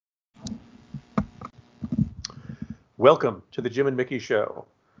Welcome to the Jim and Mickey Show,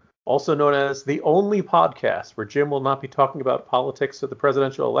 also known as the only podcast where Jim will not be talking about politics of the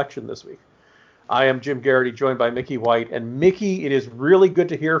presidential election this week. I am Jim Garrity, joined by Mickey White. And Mickey, it is really good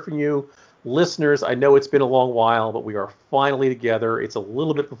to hear from you. Listeners, I know it's been a long while, but we are finally together. It's a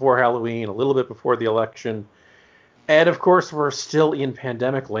little bit before Halloween, a little bit before the election. And of course, we're still in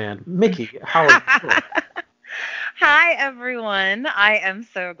pandemic land. Mickey, how are you doing? Hi, everyone. I am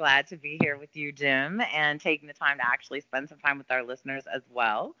so glad to be here with you, Jim, and taking the time to actually spend some time with our listeners as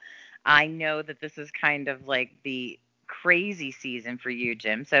well. I know that this is kind of like the crazy season for you,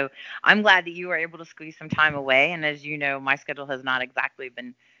 Jim. So I'm glad that you were able to squeeze some time away. And as you know, my schedule has not exactly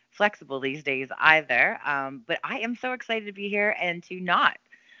been flexible these days either. But I am so excited to be here and to not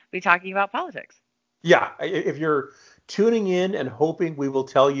be talking about politics. Yeah, if you're tuning in and hoping we will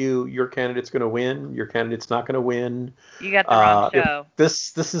tell you your candidate's going to win, your candidate's not going to win. You got the wrong If show.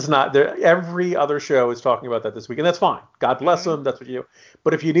 this is not there. Every other show is talking about that this week, and that's fine. God bless them. That's what you do.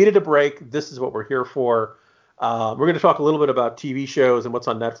 But if you needed a break, this is what we're here for. We're going to talk a little bit about TV shows and what's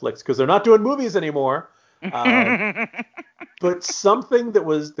on Netflix because they're not doing movies anymore. But something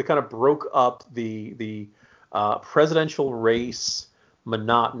that kind of broke up the presidential race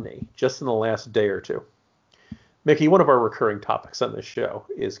monotony just in the last day or two. Mickey, one of our recurring topics on this show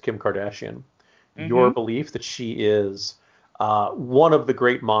is Kim Kardashian. Your belief that she is one of the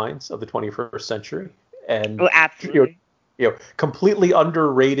great minds of the 21st century, and Oh, absolutely. Completely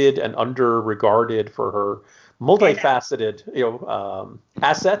underrated and underregarded for her multifaceted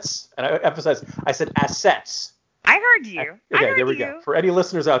assets. And I emphasize, I said assets. I heard you. Okay, there we go. For any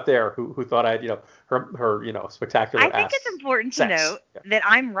listeners out there who thought I had, her spectacular I think it's important to note that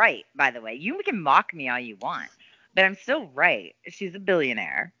I'm right, by the way. You can mock me all you want, but I'm still right. She's a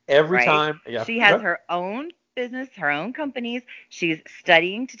billionaire. Every right? time, yeah. She has her own business, her own companies. She's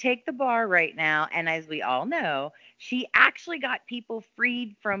studying to take the bar right now. And as we all know, she actually got people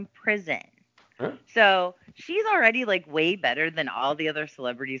freed from prison. Huh? So she's already like way better than all the other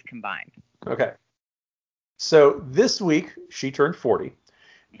celebrities combined. Okay. So this week she turned 40,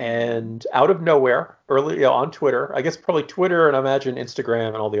 and out of nowhere, early on Twitter, I guess probably Twitter and I imagine Instagram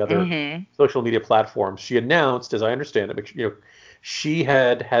and all the other social media platforms, she announced, as I understand it, she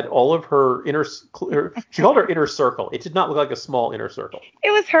had all of her she called her inner circle. It did not look like a small inner circle.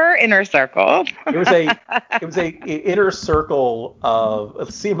 It was her inner circle. It was a inner circle of,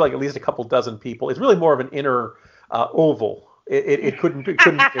 it seemed like at least a couple dozen people. It's really more of an inner oval. It couldn't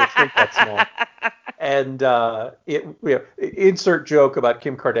shrink that small. And insert joke about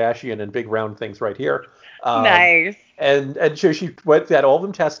Kim Kardashian and big round things right here. Nice. And so she had all of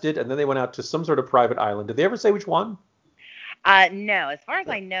them tested, and then they went out to some sort of private island. Did they ever say which one? No, as far as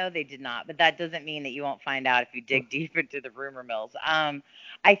I know, they did not, but that doesn't mean that you won't find out if you dig deep into the rumor mills.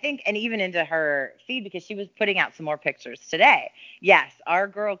 I think, and even into her feed, because she was putting out some more pictures today. Yes, our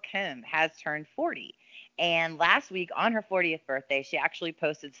girl Kim has turned 40. And last week on her 40th birthday, she actually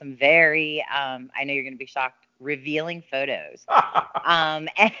posted some very, I know you're going to be shocked, revealing photos. And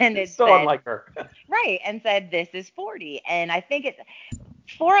it so said, unlike her. Right, and said, this is 40. And I think it's,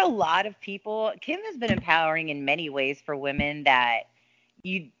 for a lot of people, Kim has been empowering in many ways for women that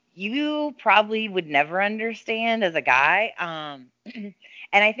you probably would never understand as a guy. And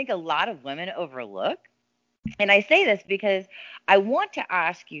I think a lot of women overlook. And I say this because I want to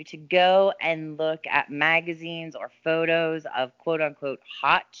ask you to go and look at magazines or photos of quote unquote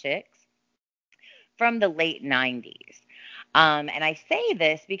hot chicks from the late 90s. And I say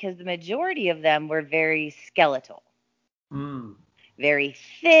this because the majority of them were very skeletal. Very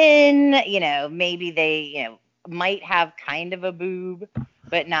thin, maybe they, might have kind of a boob,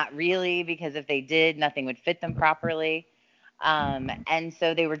 but not really, because if they did, nothing would fit them properly. And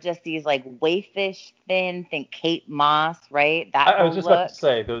so they were just these like waifish thin, think Kate Moss, right? I was just about to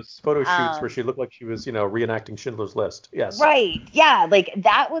say those photo shoots where she looked like she was, reenacting Schindler's List. Yes. Right. Yeah. Like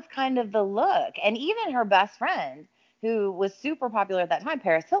that was kind of the look. And even her best friend, who was super popular at that time,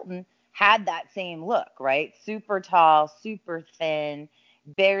 Paris Hilton, had that same look, right? Super tall, super thin,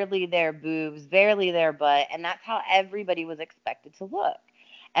 barely their boobs, barely their butt. And that's how everybody was expected to look.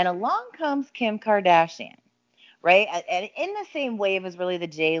 And along comes Kim Kardashian, right? And in the same wave as really the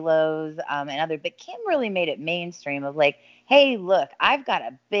J-Lo's and other, but Kim really made it mainstream of like, hey, look, I've got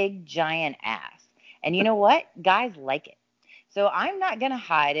a big giant ass. And you know what? Guys like it. So I'm not going to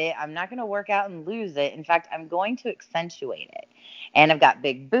hide it. I'm not going to work out and lose it. In fact, I'm going to accentuate it. And I've got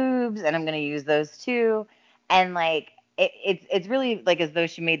big boobs, and I'm going to use those too. And like, it's really like as though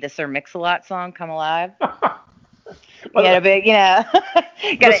she made the Sir Mix-a-Lot song "Come Alive." You got a big,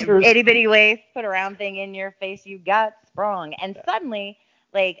 got an itty bitty waist, put a round thing in your face. You got sprung, and suddenly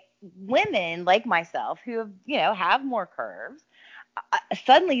Like women like myself who have, have more curves,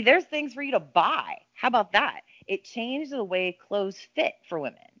 suddenly there's things for you to buy. How about that? It changed the way clothes fit for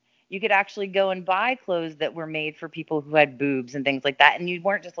women. You could actually go and buy clothes that were made for people who had boobs and things like that, and you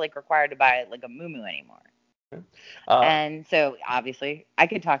weren't just like required to buy like a muumuu anymore. Uh, And so obviously I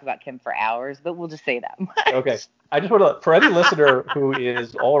could talk about Kim for hours, but we'll just say that much. okay. I just want to, for any listener who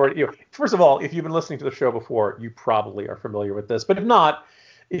is already, first of all, if you've been listening to the show before, you probably are familiar with this. But if not,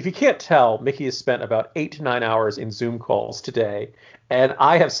 if you can't tell, Mickey has spent about 8 to 9 hours in Zoom calls today, and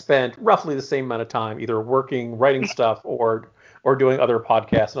I have spent roughly the same amount of time either working, writing stuff, or doing other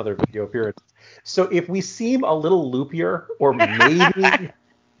podcasts and other video appearances. So if we seem a little loopier, or maybe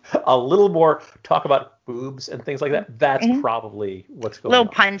a little more talk about boobs and things like that, that's probably what's A going little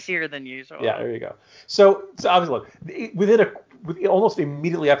on. punchier than usual. Yeah, there you go. So obviously, look, almost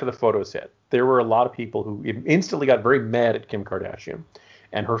immediately after the photos hit, there were a lot of people who instantly got very mad at Kim Kardashian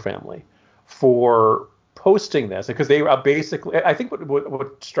and her family for posting this, because they basically, I think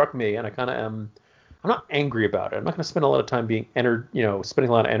what struck me, and I kind of am, I'm not angry about it. I'm not going to spend a lot of time spending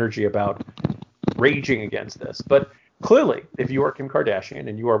a lot of energy about raging against this, but clearly, if you are Kim Kardashian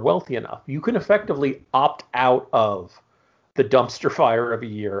and you are wealthy enough, you can effectively opt out of the dumpster fire of a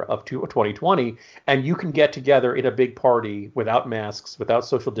year of 2020, and you can get together in a big party without masks, without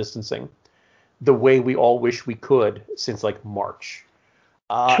social distancing, the way we all wish we could since like March.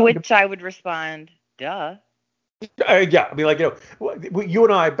 To which I would respond, duh. Yeah, I mean, like, you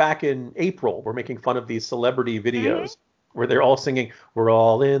and I back in April were making fun of these celebrity videos where they're all singing "We're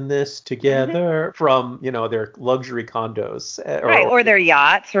all in this together" from their luxury condos, Right, or their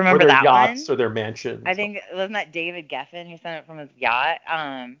yachts. or Remember their that yachts one? or their mansions. I think, wasn't that David Geffen who sent it from his yacht?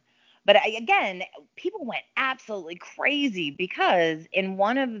 But again, people went absolutely crazy because in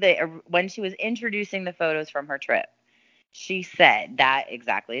when she was introducing the photos from her trip, she said that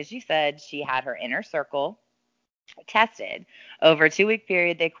exactly as you said, she had her inner circle tested. Over a 2-week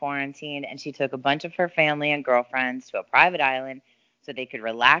period, they quarantined, and she took a bunch of her family and girlfriends to a private island so they could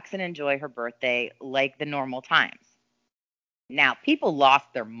relax and enjoy her birthday like the normal times. Now, people lost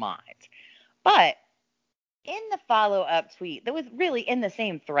their minds. But in the follow up tweet that was really in the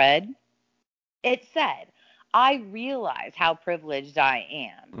same thread, it said, I realize how privileged I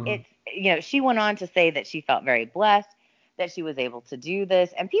am. She went on to say that she felt very blessed that she was able to do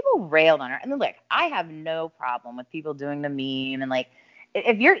this, and people railed on her. And look, I have no problem with people doing the meme, and like,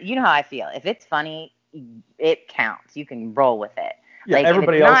 if you know how I feel. If it's funny, it counts. You can roll with it. Yeah, Like,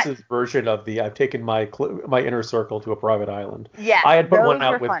 everybody else's version of I've taken my inner circle to a private island. Yes, I had put one those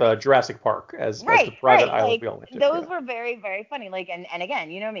out were with funny. Jurassic Park as the Right, private right. island Like we all went to. those Yeah. were very, very funny. Like, and again,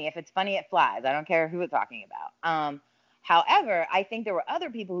 you know me, if it's funny, it flies. I don't care who it's talking about. However, I think there were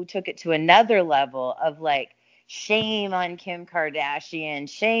other people who took it to another level of like shame on Kim Kardashian,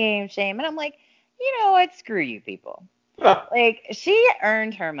 shame. And I'm like, you know what? Screw you people. Like, she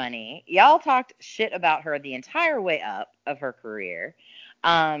earned her money. Y'all talked shit about her the entire way up of her career.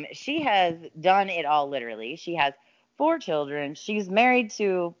 She has done it all literally. She has 4 children. She's married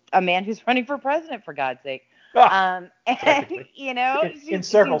to a man who's running for president, for God's sake. And in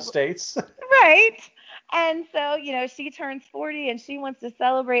several states. Right. And so, she turns 40 and she wants to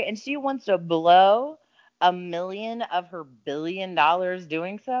celebrate and she wants to blow $1 million of her $1 billion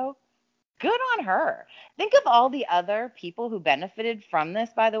doing so. Good on her. Think of all the other people who benefited from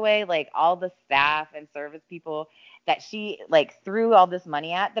this, by the way, like all the staff and service people that she like threw all this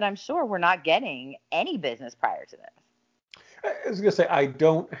money at that I'm sure were not getting any business prior to this. I was gonna say I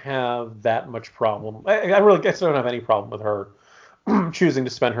don't have that much problem. I really guess I don't have any problem with her choosing to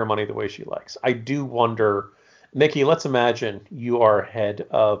spend her money the way she likes. I do wonder, Mickey. Let's imagine you are head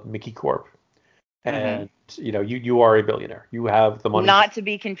of Mickey Corp, and you are a billionaire. You have the money. Not to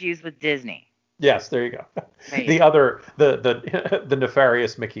be confused with Disney. Yes, there you go. The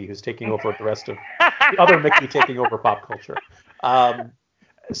nefarious Mickey who's taking over the rest of the other Mickey taking over pop culture.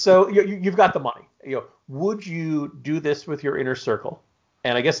 So you've got the money. Would you do this with your inner circle?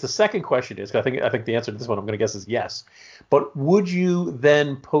 And I guess the second question is, 'cause I think the answer to this one I'm going to guess is yes. But would you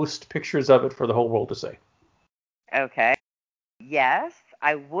then post pictures of it for the whole world to see? Okay. Yes,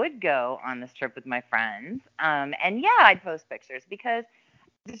 I would go on this trip with my friends. And yeah, I'd post pictures because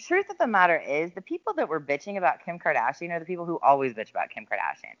the truth of the matter is the people that were bitching about Kim Kardashian are the people who always bitch about Kim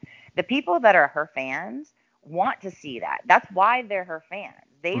Kardashian. The people that are her fans want to see that. That's why they're her fans.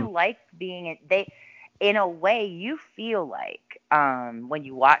 They like in a way, you feel like when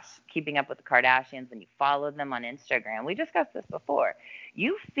you watch Keeping Up with the Kardashians, when you follow them on Instagram, we discussed this before,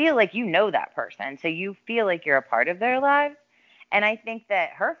 you feel like you know that person. So you feel like you're a part of their lives. And I think that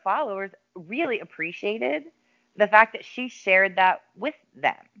her followers really appreciated the fact that she shared that with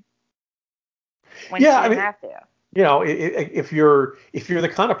them when Yeah, she I didn't mean, have to. if you're the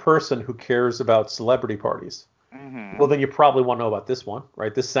kind of person who cares about celebrity parties, well, Hmm. then you probably want to know about this one,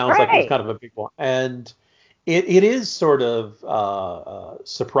 right? This sounds like it was Right. kind of a big one, and it is sort of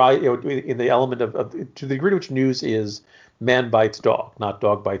surprise, in the element of to the degree to which news is man bites dog, not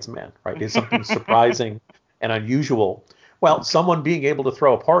dog bites man, right? Is something surprising and unusual. Well, someone being able to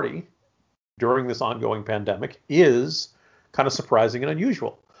throw a party during this ongoing pandemic is kind of surprising and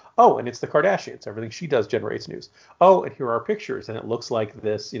unusual. Oh, and it's the Kardashians. Everything she does generates news. Oh, and here are pictures, and it looks like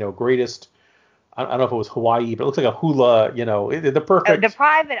this, greatest. I don't know if it was Hawaii, but it looks like a hula, the Oh, the perfect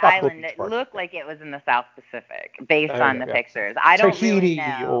private tropical island beach it party. looked like it was in the South Pacific based There you on go. the Yeah, pictures. I don't really Tahiti,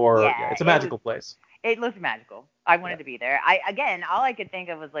 know. or yeah, Yeah, it's a magical place. it looked magical. I wanted Yeah. to be there. All I could think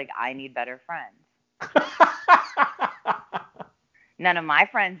of was like, I need better friends. None of my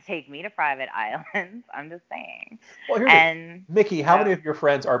friends take me to private islands. I'm just saying. Well, here's it. And Mickey, how many so of your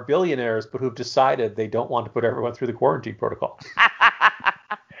friends are billionaires but who've decided they don't want to put everyone through the quarantine protocol?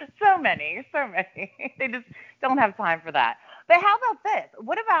 so many, so many. They just don't have time for that. But how about this?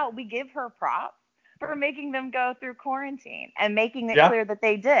 What about we give her props for making them go through quarantine and making it Yeah. clear that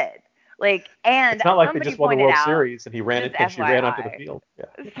they did? Like, and It's not like they somebody just won the pointed World out, Series and just she ran onto the FYI, field. Yeah.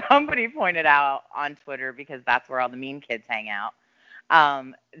 somebody pointed out on Twitter, because that's where all the mean kids hang out,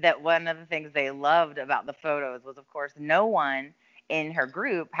 that one of the things they loved about the photos was, of course, no one in her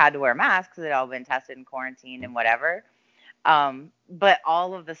group had to wear masks. They'd all been tested and quarantined and whatever. But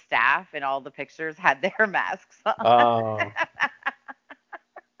all of the staff and all the pictures had their masks on.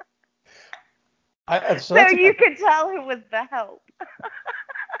 Uh, so So that's you could tell who was the help.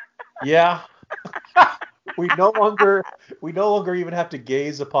 yeah. we no longer even have to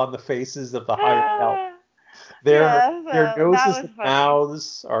gaze upon the faces of the hired help. Their Yeah, their so that noses was and funny.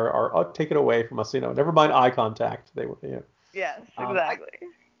 mouths are taken away from us. Never mind eye contact. They were. Yes, Um, I, exactly.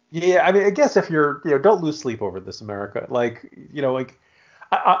 yeah, I mean, I guess if you're, don't lose sleep over this, America. Like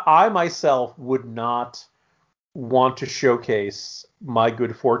I myself would not want to showcase my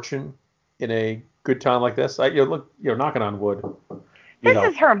good fortune in a good time like this. Look, knocking on wood. You This know,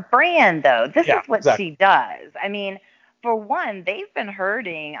 is her brand, though. This yeah, is what exactly. she does. I mean, for one, they've been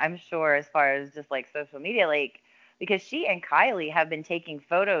hurting, I'm sure, as far as just like social media, like, because she and Kylie have been taking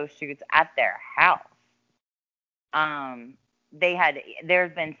photo shoots at their house. Um,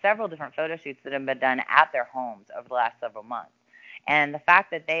 there's been several different photo shoots that have been done at their homes over the last several months. And the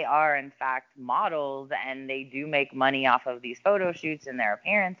fact that they are, in fact, models and they do make money off of these photo shoots and their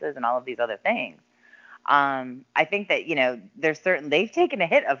appearances and all of these other things, I think that, they've taken a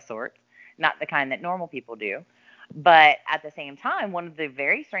hit of sorts, not the kind that normal people do. But at the same time, one of the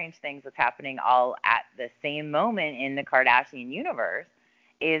very strange things that's happening all at the same moment in the Kardashian universe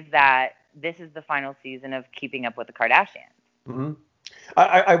is that this is the final season of Keeping Up with the Kardashians. Hmm.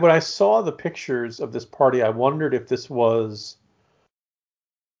 When I saw the pictures of this party, I wondered if this was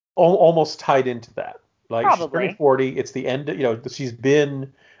almost tied into that. Like, she's turning Probably. 40. It's the end. She's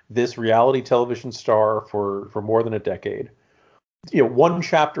been this reality television star for more than a decade. One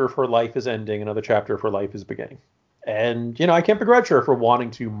chapter of her life is ending, another chapter of her life is beginning. And, I can't begrudge her for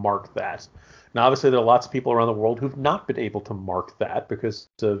wanting to mark that. Now, obviously, there are lots of people around the world who've not been able to mark that because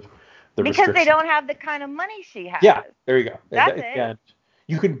of the Because they restrictions. don't have the kind of money she Yeah, has. there you go. That's it. And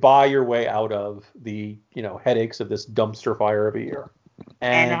you can buy your way out of the, headaches of this dumpster fire of a year.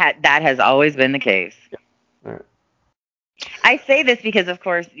 And And that has always been the case. yeah, all right. I say this because, of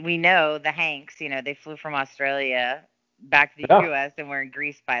course, we know the Hanks, they flew from Australia back to the Yeah, U.S. and we're in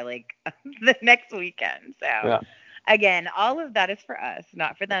Greece by like the next weekend. So, yeah. again, all of that is for us,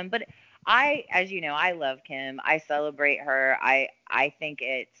 not for them. But as you know, I love Kim. I celebrate her. I think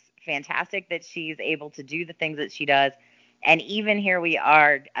it's fantastic that she's able to do the things that she does. And even here we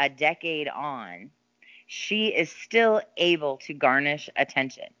are, a decade on, she is still able to garnish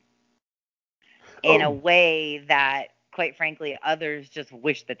attention in a Oh, way that, quite frankly, others just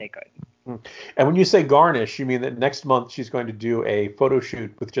wish that they could. and when you say garnish, you mean that next month she's going to do a photo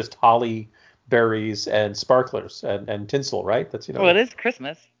shoot with just holly berries and sparklers and tinsel, right? That's Well, it is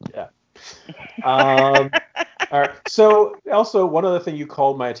Christmas. yeah. Um, all right. So also one other thing, you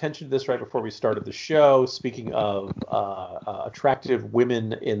called my attention to this right before we started the show. Speaking of attractive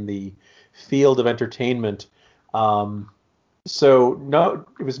women in the field of entertainment, so no,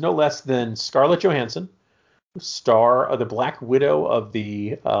 it was no less than Scarlett Johansson, star of the Black Widow of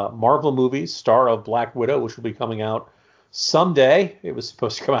the Marvel movies, star of Black Widow, which will be coming out someday. It was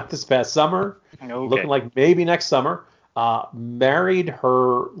supposed to come out this past summer, looking Okay. like maybe next summer. Married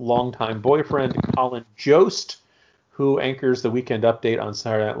her longtime boyfriend, Colin Jost, who anchors the Weekend Update on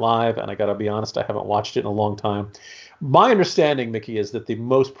Saturday Night Live, and I got to be honest, I haven't watched it in a long time. My understanding, Mickey, is that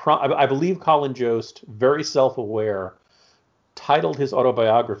I believe Colin Jost, very self-aware, titled his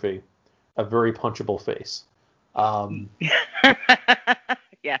autobiography "A Very Punchable Face."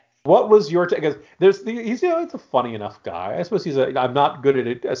 Yeah. What was your take? He's he's a funny enough guy. I suppose I'm not good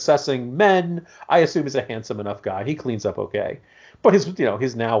at assessing men. I assume he's a handsome enough guy. He cleans up okay. But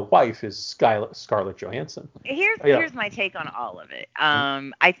his now wife is Scarlett Johansson. Here's my take on all of it.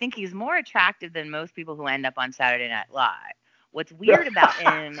 I think he's more attractive than most people who end up on Saturday Night Live. What's weird about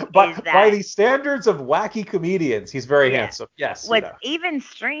him is that by the standards of wacky comedians, he's very handsome. Yes. What's even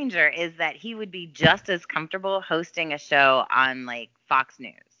stranger is that he would be just as comfortable hosting a show on like Fox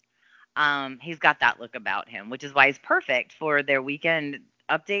News. He's got that look about him, which is why he's perfect for their Weekend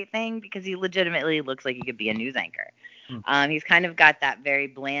Update thing, because he legitimately looks like he could be a news anchor. He's kind of got that very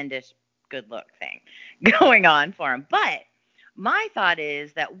blandish good look thing going on for him. But my thought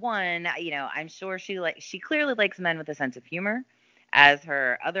is that one, I'm sure she clearly likes men with a sense of humor, as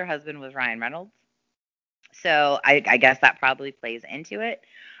her other husband was Ryan Reynolds. So I guess that probably plays into it.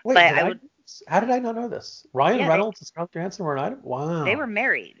 Wait, but how did I not know this? Ryan Reynolds and Scarlett Johansson were an item? Wow. They were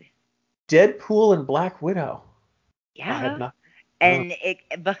married. Deadpool and Black Widow. Yeah. I had not.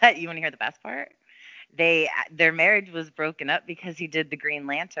 But you want to hear the best part? Their marriage was broken up because he did the Green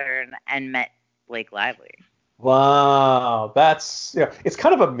Lantern and met Blake Lively. Wow, it's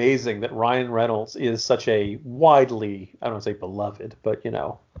kind of amazing that Ryan Reynolds is such a widely, I don't want to say beloved, but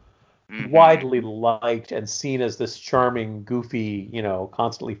widely liked and seen as this charming, goofy,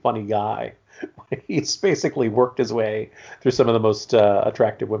 constantly funny guy. He's basically worked his way through some of the most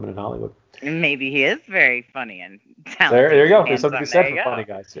attractive women in Hollywood. Maybe he is very funny and talented. There you go. There's something to be said for funny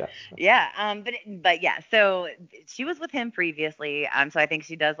guys. Yeah. Yeah. But yeah. So she was with him previously. So I think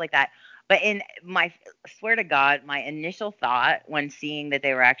she does like that. But swear to God, my initial thought when seeing that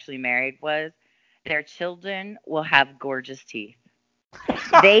they were actually married was their children will have gorgeous teeth.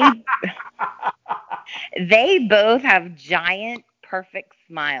 They both have giant, perfect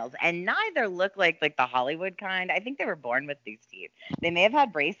smiles, and neither look like the Hollywood kind. I think they were born with these teeth. They may have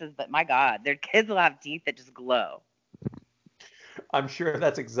had braces, but my God, their kids will have teeth that just glow. I'm sure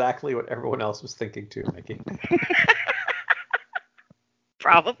that's exactly what everyone else was thinking too, Mickey.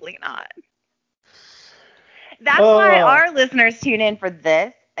 Probably not. That's why our listeners tune in for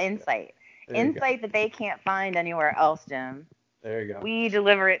this insight. Insight that they can't find anywhere else, Jim. There you go. We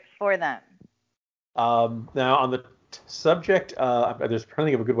deliver it for them. Now, on the subject, there's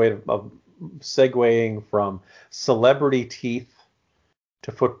plenty of a good way of segueing from celebrity teeth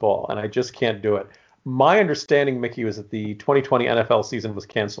to football, and I just can't do it. My understanding, Mickey, was that the 2020 NFL season was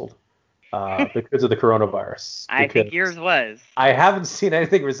canceled because of the coronavirus. I think yours was. I haven't seen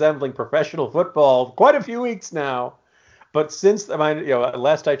anything resembling professional football quite a few weeks now. But since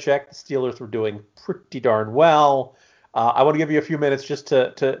last I checked, the Steelers were doing pretty darn well. I want to give you a few minutes just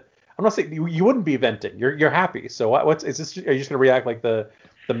to I'm not saying you wouldn't be venting. You're happy. So is this? Are you just going to react like the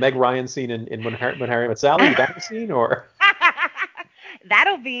Meg Ryan scene in When Harry Met Sally, the diner scene, or?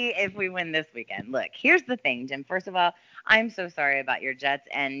 That'll be if we win this weekend. Look, here's the thing, Jim. First of all, I'm so sorry about your Jets.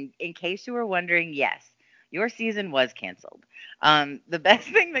 And in case you were wondering, yes, your season was canceled. The best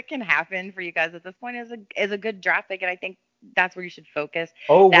thing that can happen for you guys at this point is a good draft pick, and I think that's where you should focus.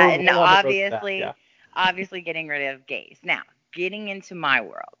 And obviously getting rid of Gase. Now, getting into my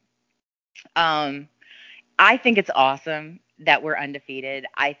world. I think it's awesome that we're undefeated.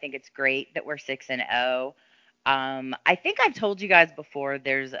 I think it's great that we're 6-0. I think I've told you guys before.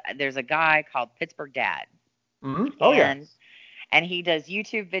 There's a guy called Pittsburgh Dad. Mm-hmm. Oh yeah. And he does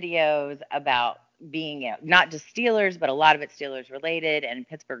YouTube videos about being not just Steelers, but a lot of it Steelers related and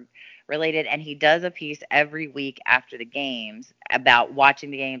Pittsburgh related. And he does a piece every week after the games about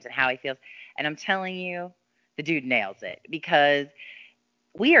watching the games and how he feels. And I'm telling you, the dude nails it, because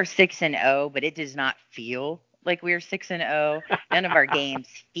we are 6-0, but it does not feel like we are 6-0. None of our games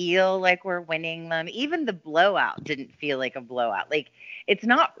feel like we're winning them. Even the blowout didn't feel like a blowout. Like, it's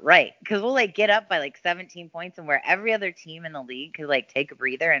not right, because we'll get up by 17 points, and where every other team in the league could take a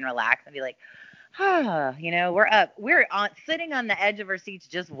breather and relax and be like, we're up. We're sitting on the edge of our seats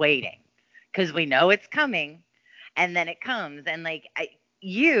just waiting, because we know it's coming, and then it comes. And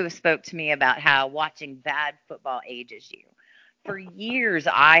you spoke to me about how watching bad football ages you. For years,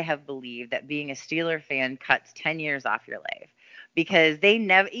 I have believed that being a Steeler fan cuts 10 years off your life, because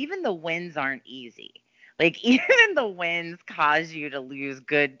even the wins aren't easy. Even the wins cause you to lose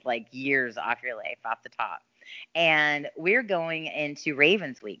good, years off your life off the top. And we're going into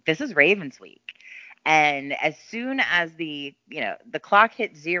Ravens week. This is Ravens week. And as soon as the clock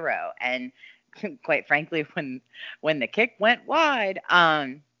hits 0 and quite frankly, when the kick went wide.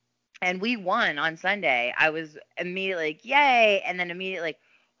 And we won on Sunday. I was immediately like, yay, and then immediately like,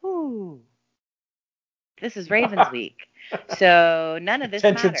 ooh, this is Ravens week. So none of this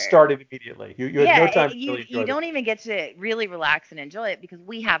Tension mattered. started immediately. You had no time to really enjoy you don't even get to really relax and enjoy it because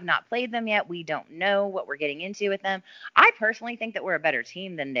we have not played them yet. We don't know what we're getting into with them. I personally think that we're a better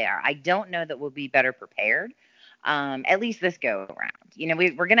team than they are. I don't know that we'll be better prepared. At least this go around.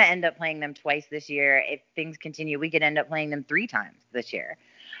 We're going to end up playing them twice this year. If things continue, we could end up playing them 3 times this year.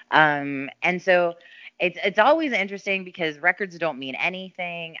 And so it's always interesting because records don't mean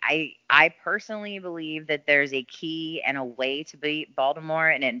anything. I personally believe that there's a key and a way to beat Baltimore,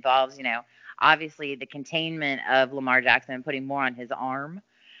 and it involves, obviously the containment of Lamar Jackson and putting more on his arm,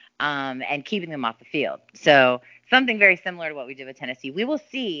 and keeping them off the field. So something very similar to what we did with Tennessee. We will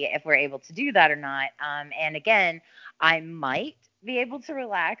see if we're able to do that or not. And again, I might be able to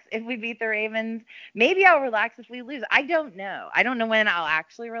relax if we beat the Ravens. Maybe I'll relax if we lose. I don't know. I don't know when I'll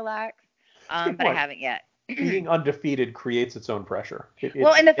actually relax, but I haven't yet. Being undefeated creates its own pressure.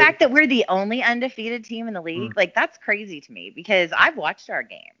 And the fact that we're the only undefeated team in the league, like that's crazy to me because I've watched our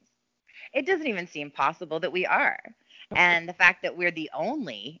games. It doesn't even seem possible that we are. And the fact that we're the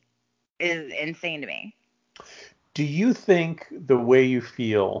only is insane to me. Do you think the way you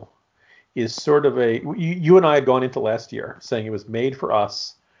feel is sort of you and I had gone into last year saying it was made for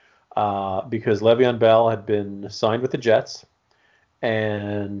us because Le'Veon Bell had been signed with the Jets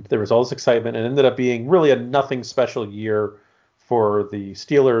and there was all this excitement and ended up being really a nothing special year for the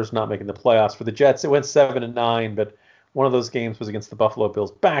Steelers not making the playoffs. For the Jets, it went 7-9, but one of those games was against the Buffalo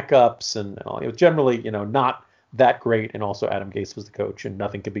Bills backups, and it was generally, not that great. And also Adam Gase was the coach, and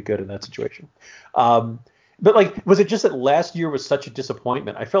nothing could be good in that situation. But was it just that last year was such a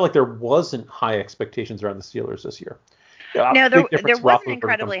disappointment? I felt like there wasn't high expectations around the Steelers this year. No, there wasn't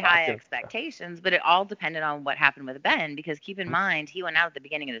incredibly high expectations, but it all depended on what happened with Ben, because keep in mind, he went out at the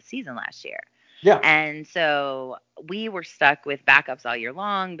beginning of the season last year. Yeah. And so we were stuck with backups all year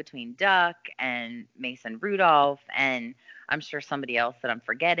long between Duck and Mason Rudolph, and I'm sure somebody else that I'm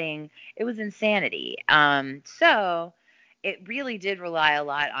forgetting. It was insanity. So it really did rely a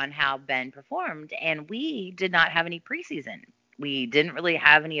lot on how Ben performed, and we did not have any preseason. We didn't really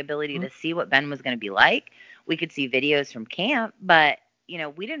have any ability to see what Ben was going to be like. We could see videos from camp, but,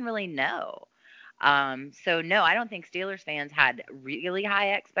 we didn't really know. So, no, I don't think Steelers fans had really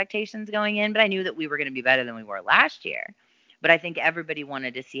high expectations going in, but I knew that we were going to be better than we were last year. But I think everybody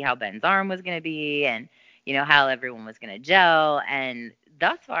wanted to see how Ben's arm was going to be and, how everyone was going to gel. And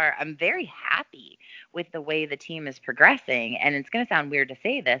thus far, I'm very happy with the way the team is progressing. And it's going to sound weird to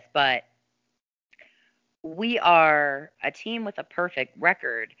say this, but we are a team with a perfect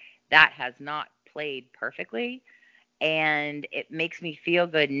record that has not played perfectly. And it makes me feel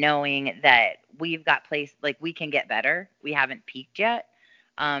good knowing that we've got we can get better. We haven't peaked yet.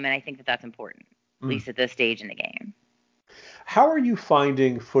 And I think that that's important, at least at this stage in the game. How are you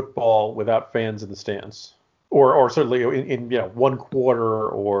finding football without fans in the stands? Or certainly in one quarter,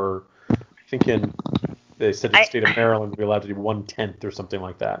 or I think they said in the state of Maryland we're allowed to do 1/10 or something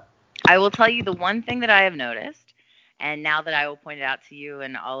like that. I will tell you the one thing that I have noticed, and now that I will point it out to you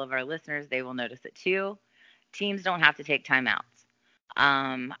and all of our listeners, they will notice it too. Teams don't have to take timeouts.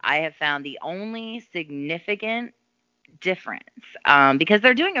 I have found the only significant difference, because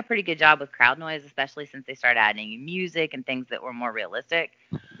they're doing a pretty good job with crowd noise, especially since they started adding music and things that were more realistic.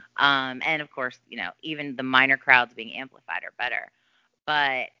 And of course, even the minor crowds being amplified are better.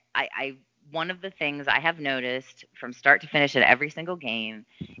 But one of the things I have noticed from start to finish at every single game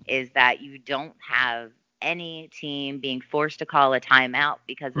is that you don't have any team being forced to call a timeout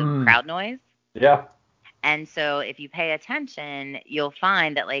because of crowd noise. Yeah. And so if you pay attention, you'll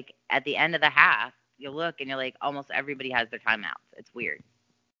find that at the end of the half, you'll look and you're like, almost everybody has their timeouts. It's weird.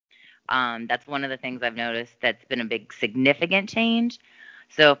 That's one of the things I've noticed that's been a big significant change.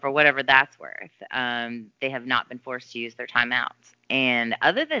 So for whatever that's worth, they have not been forced to use their timeouts. And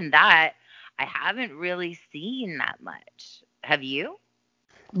other than that, I haven't really seen that much. Have you?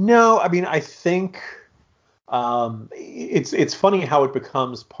 No, I mean, I think it's funny how it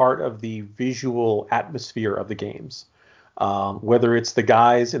becomes part of the visual atmosphere of the games. Whether it's the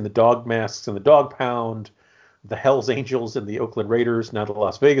guys in the dog masks and the dog pound, the Hells Angels and the Oakland Raiders, now the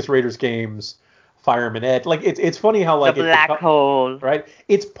Las Vegas Raiders games, Fireman Ed. It's funny how the black hole, right?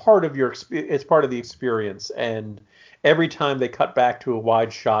 It's part of the experience. And every time they cut back to a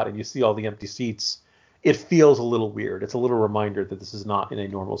wide shot and you see all the empty seats, it feels a little weird. It's a little reminder that this is not in a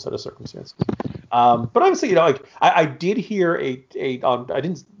normal set of circumstances. But obviously, I did hear I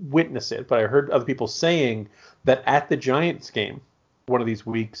didn't witness it, but I heard other people saying that at the Giants game, one of these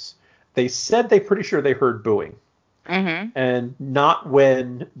weeks, They said they're pretty sure they heard booing. Mm-hmm. And not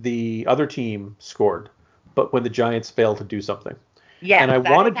when the other team scored, but when the Giants failed to do something. Yes, And I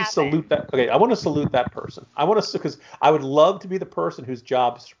that wanted has to salute happened. that. Okay, I want to salute that person. I want to, because I would love to be the person whose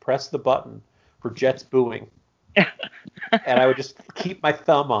job is to press the button for Jets booing. And I would just keep my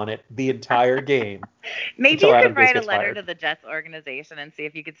thumb on it the entire game Maybe until you Adam could Gase write a gets letter fired. to the Jets organization and see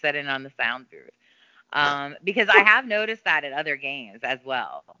if you could sit in on the sound booth. Because I have noticed that at other games as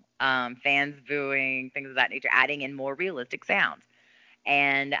well. Fans booing, things of that nature, adding in more realistic sounds.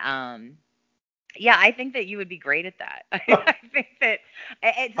 And yeah, I think that you would be great at that. I think that I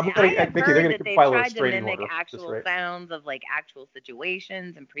have Mickey, they're heard going that to they've file a tried to restraining mimic order at this actual rate. sounds of like actual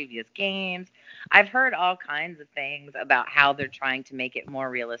situations in previous games. I've heard all kinds of things about how they're trying to make it more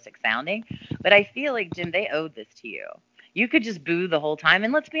realistic sounding. But I feel like, Jim, they owed this to you. You could just boo the whole time.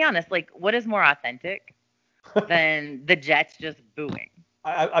 And let's be honest, like, what is more authentic than the Jets just booing?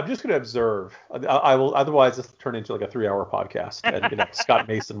 I'm just going to observe. I will, otherwise this will turn into like a 3-hour podcast, and Scott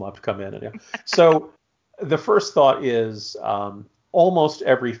Mason will have to come in. So the first thought is almost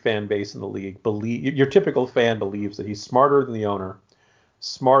every fan base in the league your typical fan believes that he's smarter than the owner,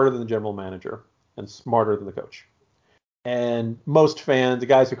 smarter than the general manager, and smarter than the coach. And most fans, the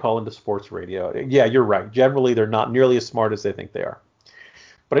guys who call into sports radio, yeah, you're right. Generally, they're not nearly as smart as they think they are.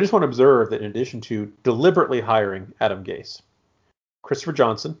 But I just want to observe that in addition to deliberately hiring Adam Gase, Christopher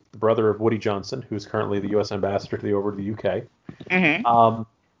Johnson, the brother of Woody Johnson, who's currently the U.S. ambassador to the UK, Mm-hmm.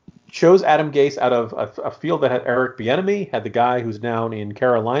 chose Adam Gase out of a field that had Eric Bieniemy, had the guy who's now in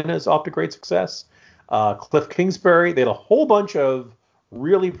Carolina is off to great success, Cliff Kingsbury. They had a whole bunch of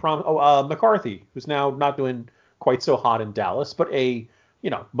really McCarthy, who's now not doing quite so hot in Dallas, but a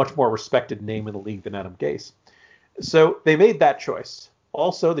much more respected name in the league than Adam Gase. So they made that choice.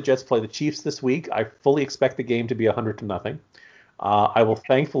 Also, the Jets play the Chiefs this week. I fully expect the game to be 100-0. I will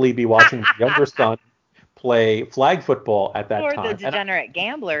thankfully be watching my younger son play flag football at that For the time. degenerate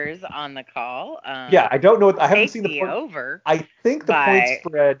gamblers on the call, Yeah, I don't know. I haven't take seen the the point. over I think the point by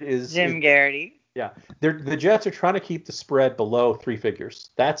spread is Jim Garrity. yeah. The Jets are trying to keep the spread below 3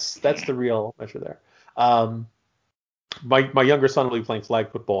 figures. That's the real measure there. My younger son will be playing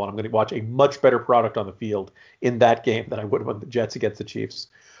flag football, and I'm going to watch a much better product on the field in that game than I would when the Jets against the Chiefs.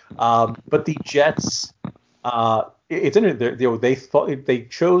 But the Jets, it's interesting. They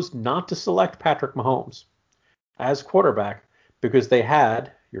chose not to select Patrick Mahomes as quarterback because they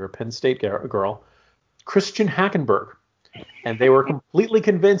had, you're a Penn State girl, Christian Hackenberg. And they were completely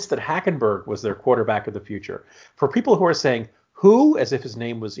convinced that Hackenberg was their quarterback of the future. For people who are saying, who, as if his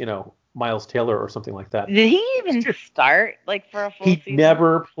name was, Miles Taylor or something like that. Did he even start like for a full He season?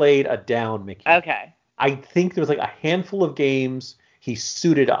 never played a down, Mickey. Okay. I think there was like a handful of games he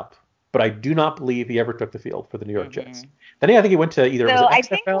suited up, but I do not believe he ever took the field for the New York Jets. Then I think he went to either So was I it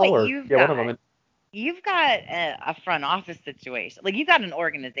think XFL what or you've one got, of them. you've got a front office situation. Like you've got an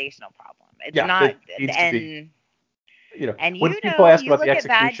organizational problem. It's Yeah, not, it needs to be. and When people ask you about the look at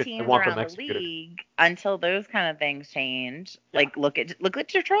bad execution, I teams want them around the executed. league until those kind of things change. Yeah. Like look at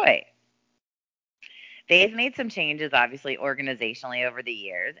Detroit. They've made some changes, obviously, organizationally over the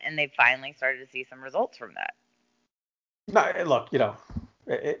years, and they've finally started to see some results from that. No, look,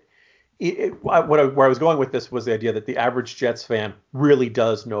 where I was going with this was the idea that the average Jets fan really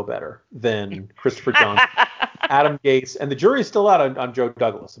does know better than Christopher Johnson, Adam Gase, and the jury is still out on Joe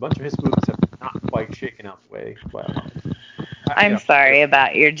Douglas. A bunch of his moves have not quite shaken out the way. Well, I'm sorry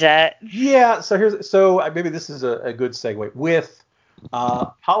about your Jets. Yeah, so maybe this is a good segue with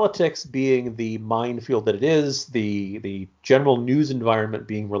politics being the minefield that it is, the general news environment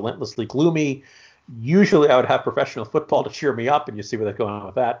being relentlessly gloomy. Usually, I would have professional football to cheer me up, and you see what's going on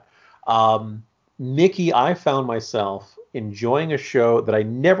with that. Mickey, I found myself enjoying a show that I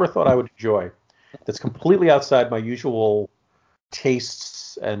never thought I would enjoy. That's completely outside my usual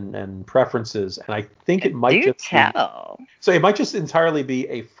tastes and preferences, and I think it might it might just entirely be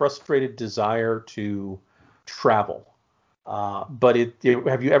a frustrated desire to travel. But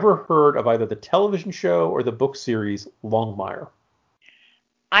have you ever heard of either the television show or the book series Longmire?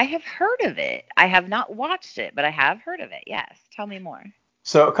 I have heard of it. I have not watched it, but I have heard of it. Yes. Tell me more.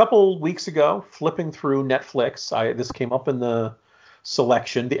 So a couple weeks ago, flipping through Netflix, this came up in the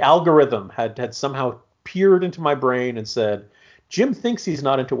selection. The algorithm had somehow peered into my brain and said, Jim thinks he's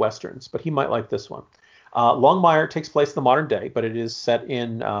not into Westerns, but he might like this one. Longmire takes place in the modern day, but it is set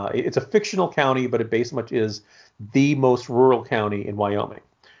in, it's a fictional county, but it basically is the most rural county in Wyoming.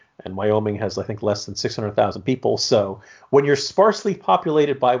 And Wyoming has, I think, less than 600,000 people. So when you're sparsely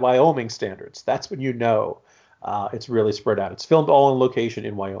populated by Wyoming standards, that's when you know it's really spread out. It's filmed all on location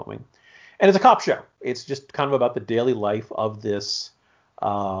in Wyoming. And it's a cop show. It's just kind of about the daily life of this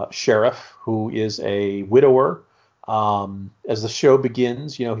sheriff who is a widower. As the show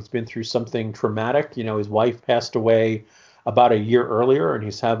begins, he's been through something traumatic. His wife passed away about a year earlier, and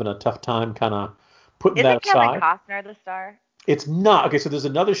he's having a tough time kind of putting that Isn't Kevin aside. Costner the star? It's not. Okay, so there's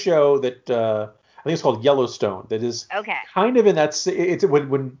another show that I think it's called Yellowstone that is Okay. kind of in that. It's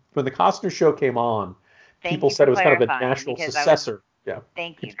when the Costner show came on, Thank people you said for it was kind of a clarifying, natural because successor. Yeah.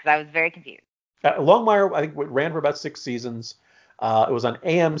 Thank you, because I was very confused. Longmire, I think, ran for about 6 seasons. It was on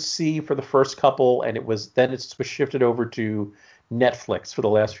AMC for the first couple, and it was shifted over to Netflix for the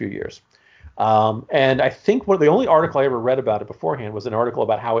last few years. And I think the only article I ever read about it beforehand was an article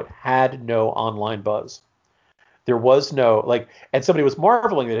about how it had no online buzz. There was no and somebody was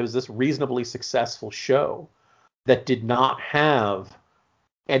marveling that it was this reasonably successful show that did not have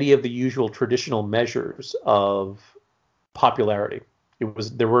any of the usual traditional measures of popularity.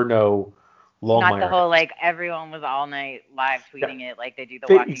 There were no Longmire. Not the whole everyone was all night live tweeting it like they do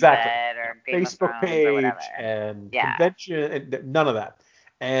The Walking Dead or Game of Facebook Thrones page or whatever. And convention, and none of that.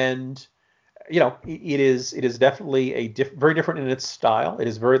 And it is definitely very different in its style. It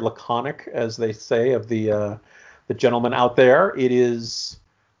is very laconic, as they say of the gentleman out there. It is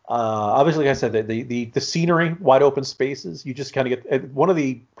obviously, like I said, the scenery, wide open spaces. You just kind of get one of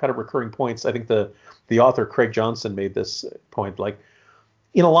the kind of recurring points. I think the author Craig Johnson made this point.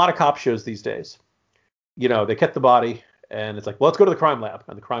 In a lot of cop shows these days, they kept the body, and it's let's go to the crime lab,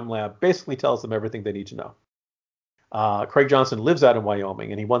 and the crime lab basically tells them everything they need to know. Craig Johnson lives out in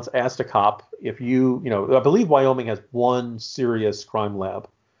Wyoming, and he once asked a cop if I believe Wyoming has one serious crime lab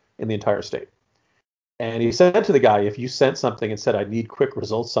in the entire state. And he said to the guy, if you sent something and said, I need quick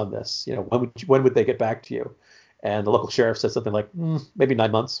results on this, when would they get back to you? And the local sheriff said something like, maybe 9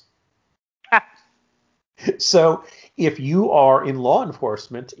 months. So if you are in law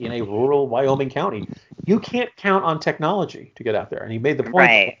enforcement in a rural Wyoming county, you can't count on technology to get out there. And he made the point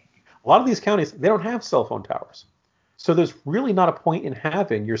Right. A lot of these counties, they don't have cell phone towers. So there's really not a point in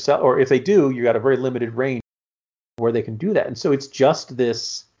having your cell, or if they do, you got a very limited range where they can do that. And so it's just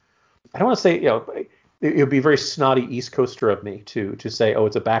this, I don't want to say, it would be very snotty East Coaster of me to say, oh,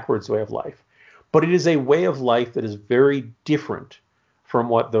 it's a backwards way of life. But it is a way of life that is very different from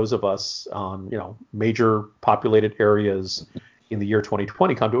what those of us on, major populated areas in the year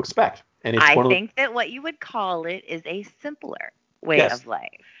 2020 come to expect. And it's I think that what you would call it is a simpler way of life.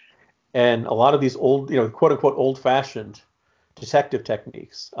 And a lot of these old, quote unquote, old fashioned detective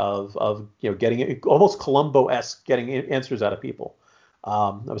techniques of getting almost Columbo-esque getting answers out of people.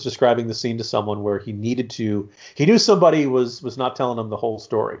 I was describing the scene to someone where he knew somebody was not telling him the whole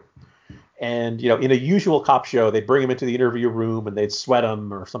story. And, in a usual cop show, they'd bring him into the interview room and they'd sweat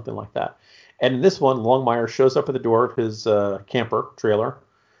him or something like that. And in this one, Longmire shows up at the door of his camper trailer,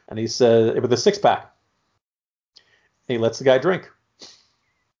 and he says, with a 6-pack. And he lets the guy drink.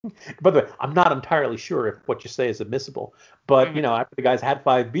 By the way, I'm not entirely sure if what you say is admissible, but after the guy's had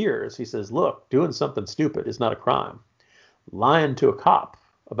 5 beers, he says, "Look, doing something stupid is not a crime. Lying to a cop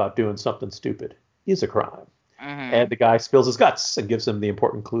about doing something stupid is a crime." And the guy spills his guts and gives him the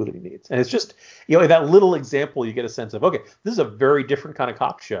important clue that he needs. And it's just, in that little example, you get a sense of, okay, this is a very different kind of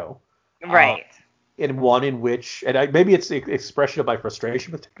cop show, right? In one in which, and maybe it's the expression of my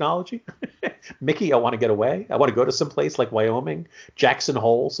frustration with technology. Mickey, I want to get away. I want to go to some place like Wyoming, Jackson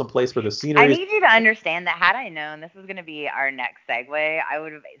Hole, someplace where the scenery. I need you to understand that had I known this was going to be our next segue, I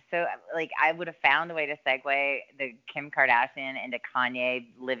would have found a way to segue the Kim Kardashian into Kanye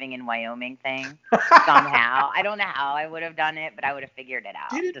living in Wyoming thing somehow. I don't know how I would have done it, but I would have figured it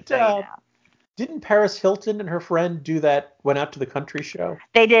out. Didn't Paris Hilton and her friend do that, went out to the country show?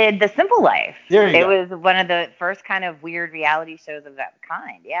 They did The Simple Life. There you go. It was one of the first kind of weird reality shows of that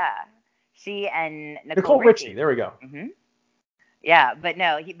kind. Yeah. She and Nicole Richie. There we go. Mm-hmm. Yeah, but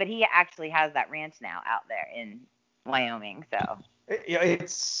no, he actually has that ranch now out there in Wyoming. So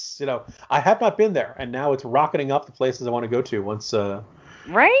it's I have not been there, and now it's rocketing up the places I want to go to once.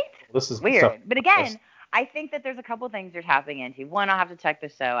 Right? This is weird. Stuff. But again, I think that there's a couple things you're tapping into. One, I'll have to check the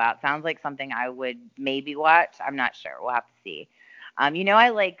show out. Sounds like something I would maybe watch. I'm not sure. We'll have to see. I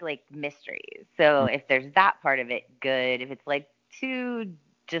like mysteries. So if there's that part of it, good. If it's too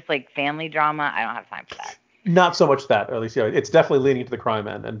just family drama, I don't have time for that. Not so much that, or at least it's definitely leaning to the crime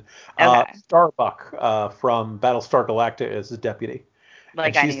end. And Starbuck from Battlestar Galactica is his deputy. I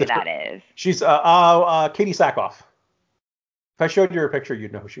knew who that is. She's Katie Sackhoff. If I showed you her picture,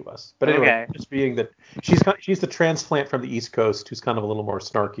 you'd know who she was. But anyway, just being that she's the transplant from the East Coast who's kind of a little more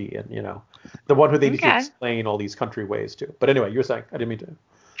snarky and the one who they need to explain all these country ways to. But anyway, you were saying, I didn't mean to.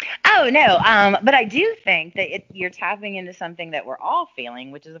 Oh no, but I do think that you're tapping into something that we're all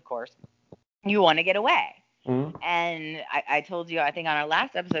feeling, which is of course you want to get away. Mhm. And I told you, I think on our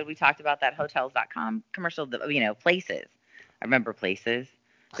last episode, we talked about that hotels.com commercial, places. I remember places.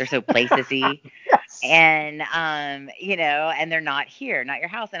 They're so placesy. Yes. And and they're not here, not your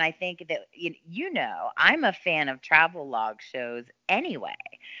house. And I think that I'm a fan of travel log shows anyway.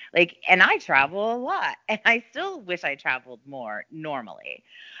 Like, and I travel a lot, and I still wish I traveled more normally.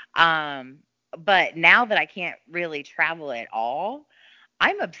 Um, but now that I can't really travel at all,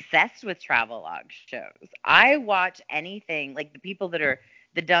 I'm obsessed with travel log shows. I watch anything, like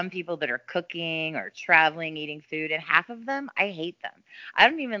the dumb people that are cooking or traveling, eating food, and half of them, I hate them. I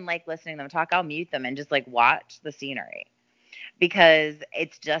don't even like listening to them talk. I'll mute them and just like watch the scenery because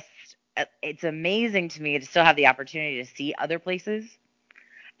it's amazing to me to still have the opportunity to see other places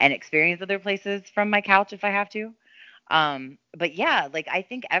and experience other places from my couch if I have to. But yeah, like I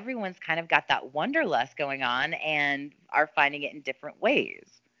think everyone's kind of got that wanderlust going on and are finding it in different ways.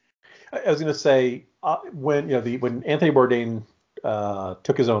 I was going to say when when Anthony Bourdain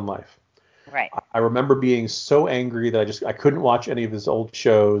took his own life, Right. I remember being so angry that I couldn't watch any of his old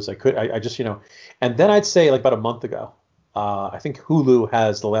shows. I just and then I'd say like about a month ago, I think Hulu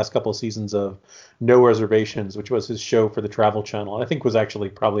has the last couple of seasons of No Reservations, which was his show for the Travel Channel. And I think was actually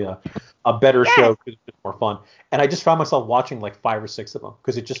probably a better show Yes, because it was more fun. And I just found myself watching like 5 or 6 of them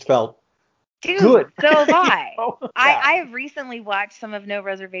because it just felt dude, good. so have You I. know? I, Yeah. I have recently watched some of No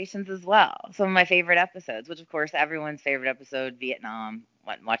Reservations as well. Some of my favorite episodes, which of course everyone's favorite episode, Vietnam.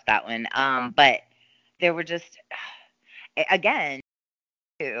 Went and watched that one. But there were just again,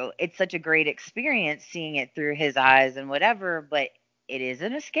 it's such a great experience seeing it through his eyes and whatever, but it is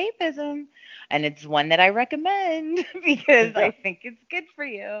an escapism and it's one that I recommend because Yeah. I think it's good for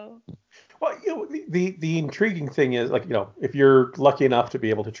you. Well, the intriguing thing is like if you're lucky enough to be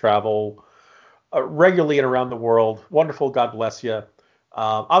able to travel regularly and around the world. Wonderful, God bless you.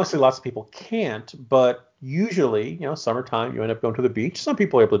 Obviously, lots of people can't, but usually, summertime, you end up going to the beach. Some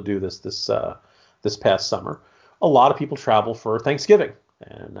people are able to do this past summer. A lot of people travel for Thanksgiving,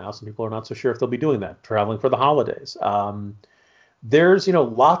 and now some people are not so sure if they'll be doing that, traveling for the holidays. There's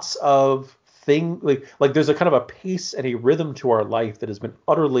lots of thing like there's a kind of a pace and a rhythm to our life that has been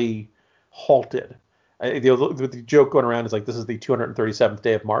utterly halted. The joke going around is like this is the 237th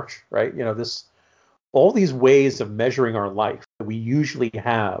day of March, right? This all these ways of measuring our life that we usually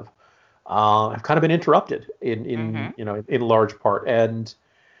have kind of been interrupted Hmm. in large part. And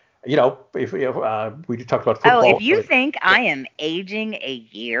if we talked about Oh, if football you earlier. think I am aging a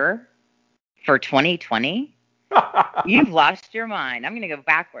year for 2020, you've lost your mind. I'm going to go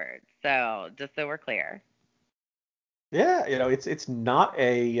backwards. So, just so we're clear. Yeah, it's not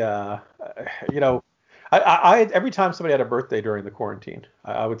a you know every time somebody had a birthday during the quarantine,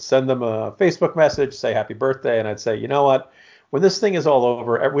 I would send them a Facebook message, say happy birthday, and I'd say, you know what, when this thing is all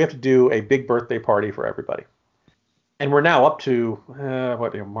over, we have to do a big birthday party for everybody. And we're now up to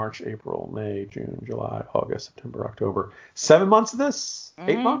March, April, May, June, July, August, September, October. 7 months of this?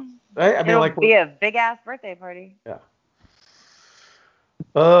 8 months? Hmm. Right? I mean, It'll like we're be a big ass birthday party. yeah.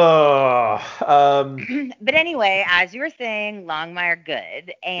 Oh, But anyway, as you were saying, Longmire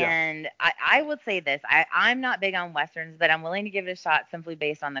good. yeah. And I would say this I'm not big on Westerns, but I'm willing to give it a shot simply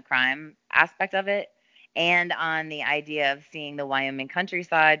based on the crime aspect of it and on the idea of seeing the Wyoming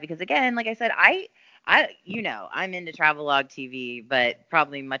countryside. Because again, like I said, I'm into travelogue TV, but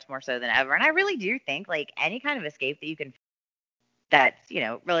probably much more so than ever. And I really do think like any kind of escape that you can that's,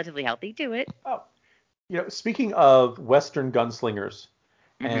 relatively healthy, do it. Oh, speaking of Western gunslingers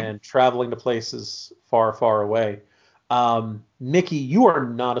Hmm. and traveling to places far, far away, Mickey, you are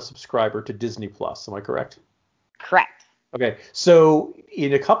not a subscriber to Disney Plus, am I correct? Correct. Okay, so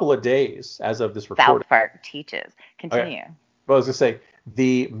in a couple of days, as of this recording, South Park teaches. okay, Continue. well, I was gonna say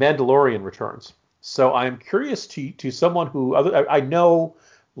the Mandalorian returns. So I'm curious to someone who I know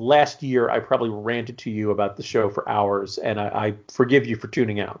last year I probably ranted to you about the show for hours, and I forgive you for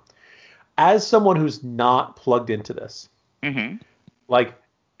tuning out. As someone who's not plugged into this, Hmm. like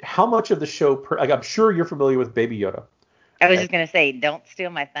how much of the show, like I'm sure you're familiar with Baby Yoda. I was And, just gonna say, don't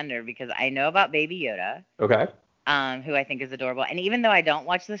steal my thunder because I know about Baby Yoda, okay, who I think is adorable. And even though I don't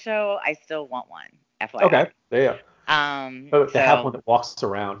watch the show, I still want one, okay, FYI. yeah. But to have one So that walks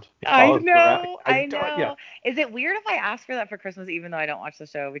around, it I follows you around. know, I I don't, yeah. know. Is it weird if I ask for that for Christmas, even though I don't watch the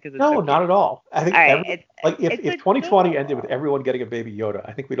show because it's so No, not cute? at all. I All think right, if it's 2020 ended with adorable. everyone getting a Baby Yoda,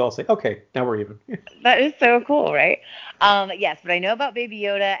 I think we'd all say, okay, now we're even. That is so cool, right? Yes, but I know about Baby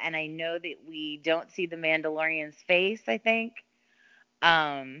Yoda, and I know that we don't see the Mandalorian's face. I think.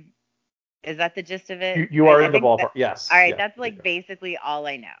 Um, Is that the gist of it? You are I in the think that. ballpark. All Yes, right, yes. that's like basically all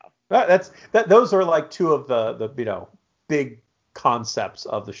I know. Those are like two of the big concepts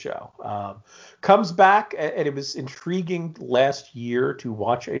of the show. Comes back, and it was intriguing last year to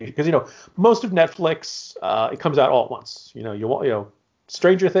watch because most of Netflix it comes out all at once.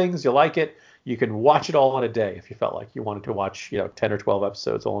 Stranger Things, you like it, you can watch it all in a day if you felt like you wanted to watch 10 or 12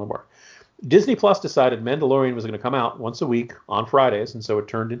 episodes all in one. Disney Plus decided Mandalorian was going to come out once a week on Fridays, and so it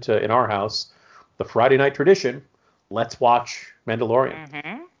turned into, in our house, the Friday night tradition. Let's watch Mandalorian.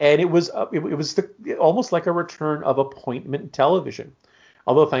 Mm-hmm. And it was almost like a return of appointment television.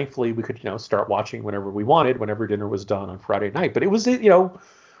 Although thankfully we could start watching whenever we wanted, whenever dinner was done on Friday night. But it was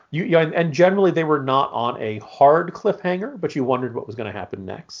and generally they were not on a hard cliffhanger, but you wondered what was going to happen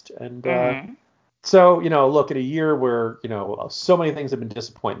next. And so look, at a year where so many things have been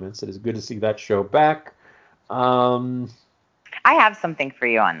disappointments, it is good to see that show back. I have something for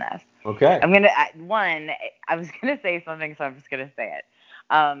you on this. Okay. I was gonna say something, so I'm just gonna say it.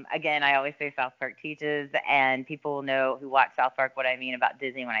 Again, I always say South Park teaches, and people know who watch South Park what I mean about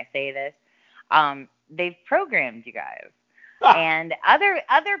Disney when I say this. They've programmed you guys, and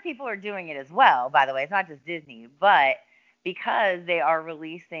other people are doing it as well. By the way, it's not just Disney, but because they are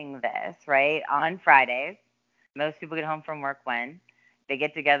releasing this right on Fridays, most people get home from work when they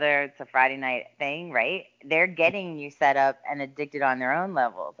get together. It's a Friday night thing, right? They're getting you set up and addicted on their own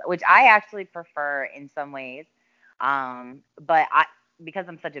levels, which I actually prefer in some ways. But because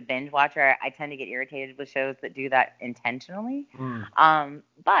I'm such a binge watcher, I tend to get irritated with shows that do that intentionally.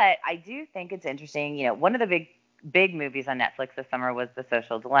 But I do think it's interesting. One of the big movies on Netflix this summer was The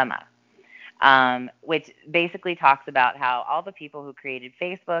Social Dilemma, which basically talks about how all the people who created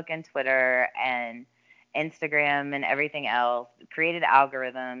Facebook and Twitter and Instagram and everything else created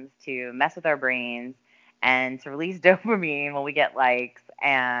algorithms to mess with our brains and to release dopamine when we get likes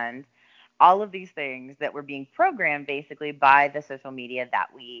and all of these things that were being programmed basically by the social media that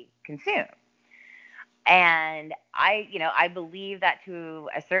we consume. And I believe that to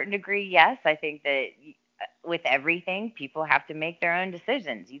a certain degree, yes. I think that with everything, people have to make their own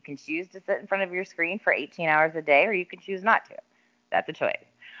decisions. You can choose to sit in front of your screen for 18 hours a day, or you can choose not to. That's a choice.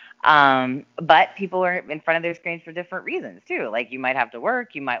 But people are in front of their screens for different reasons too. Like you might have to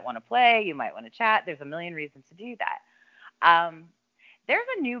work, you might want to play, you might want to chat. There's a million reasons to do that. There's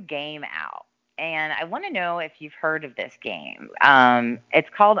a new game out, and I want to know if you've heard of this game. It's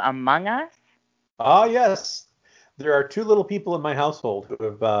called Among Us. Ah, yes. There are two little people in my household who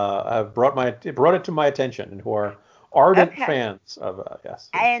have brought it to my attention and who are ardent fans of yes.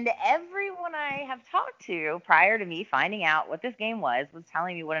 And everyone I have talked to prior to me finding out what this game was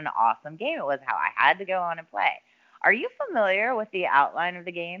telling me what an awesome game it was, how I had to go on and play. Are you familiar with the outline of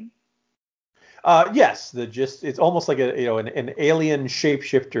the game? Yes, it's almost like an alien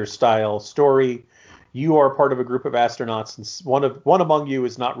shapeshifter style story. You are part of a group of astronauts, and one among you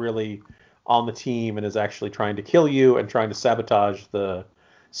is not really on the team and is actually trying to kill you and trying to sabotage the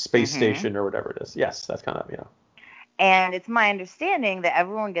space station or whatever it is. Yes, that's kind of. And it's my understanding that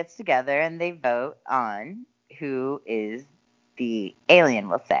everyone gets together and they vote on who is the alien,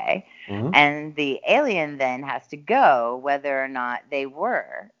 we'll say. And the alien then has to go whether or not they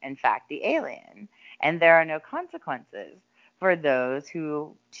were, in fact, the alien. And there are no consequences for those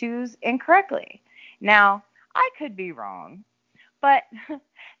who choose incorrectly. Now, I could be wrong, but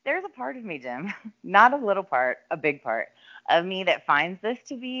there's a part of me, Jim, not a little part, a big part of me that finds this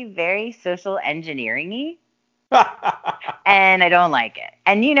to be very social engineering-y. And I don't like it.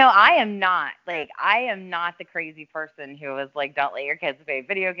 And I am not the crazy person who was like, don't let your kids play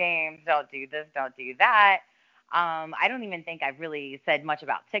video games, don't do this, don't do that. I don't even think I've really said much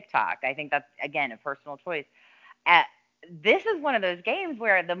about TikTok. I think that's, again, a personal choice. This is one of those games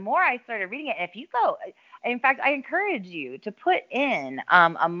where the more I started reading it, if you go, in fact, I encourage you to put in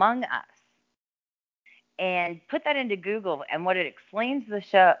Among Us and put that into Google, and what it explains the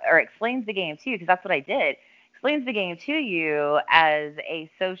show, or explains the game to you, because that's what I did. Explains the game to you as a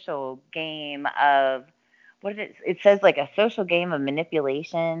social game of, what is it? It says like a social game of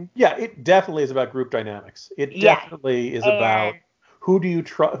manipulation. Yeah, it definitely is about group dynamics. It definitely is about who do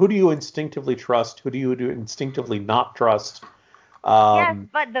you instinctively trust, who do you instinctively not trust. Yes,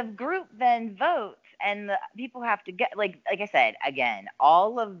 but the group then votes, and the people have to get, like I said, again,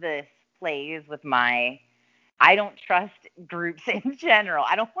 all of this plays with I don't trust groups in general.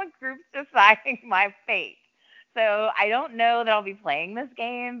 I don't want groups deciding my fate. So I don't know that I'll be playing this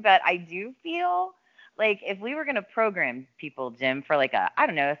game, but I do feel like if we were going to program people, Jim, for like I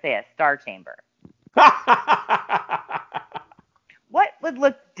don't know, say a star chamber, what would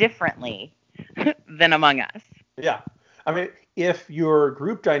look differently than Among Us? Yeah. I mean, if your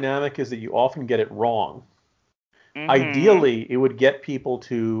group dynamic is that you often get it wrong, Mhm. Ideally, it would get people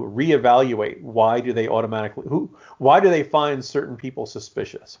to reevaluate why do they find certain people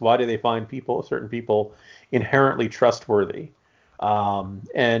suspicious? Why do they find certain people inherently trustworthy?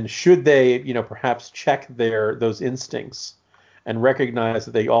 And should they, perhaps check those instincts and recognize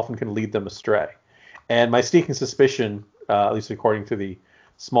that they often can lead them astray? And my sneaking suspicion, at least according to the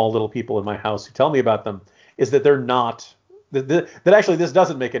small little people in my house who tell me about them, is that they're not. That actually this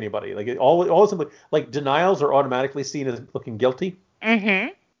doesn't make anybody all simply like denials are automatically seen as looking guilty,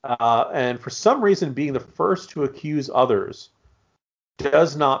 Mhm. and for some reason being the first to accuse others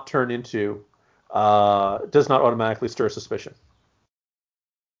does not does not automatically stir suspicion.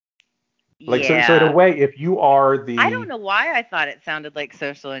 Like so in a Yeah. way, if you are I don't the know why I thought it sounded like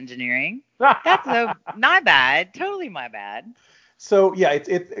social engineering. That's so my bad. Totally my bad. so yeah,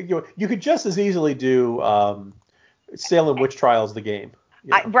 you could just as easily do Salem witch trials the game,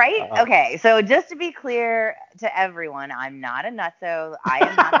 you know. Right? Okay. So just to be clear to everyone, I'm not a nutso. I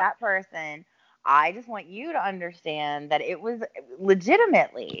am not that person. I just want you to understand that it was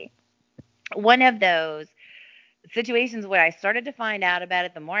legitimately one of those situations where I started to find out about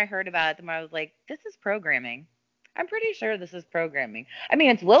it. The more I heard about it, the more I was like, this is programming. I'm pretty sure this is programming. I mean,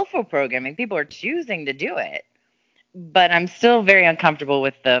 it's willful programming. People are choosing to do it, but I'm still very uncomfortable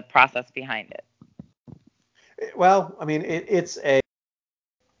with the process behind it. Well, I mean, it's The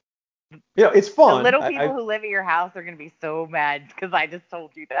fun. little people who live at your house are going to be so mad because I just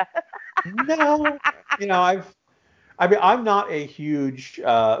told you that. No, I mean, I'm not a huge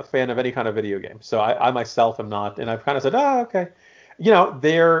fan of any kind of video game, so I myself am not, and I've kind of said, oh, okay.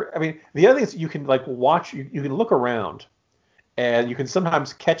 I mean, the other thing is you can like watch, you can look around, and you can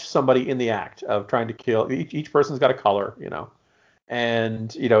sometimes catch somebody in the act of trying to kill. Each person's got a color,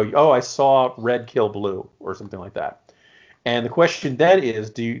 and oh, I saw red kill blue or something like that. And the question then is,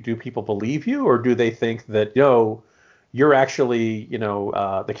 do people believe you, or do they think that you're actually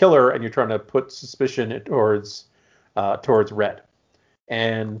the killer, and you're trying to put suspicion towards red?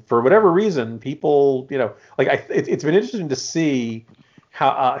 And for whatever reason, people, like it's been interesting to see how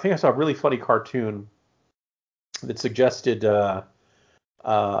I think I saw a really funny cartoon that suggested that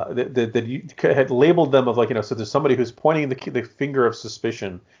you had labeled them of like so there's somebody who's pointing the finger of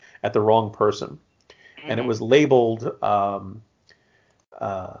suspicion at the wrong person, and it Hmm. was labeled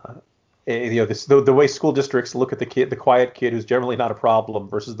the way school districts look at the quiet kid who's generally not a problem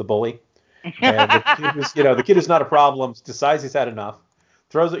versus the bully. And the kid who's not a problem decides he's had enough,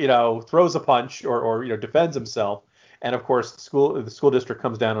 throws a punch or defends himself, and of course the school district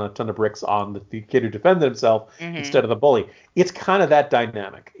comes down on a ton of bricks on the kid who defended himself Hmm. instead of the bully. It's kind of that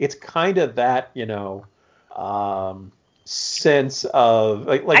dynamic. It's kind of that um, sense of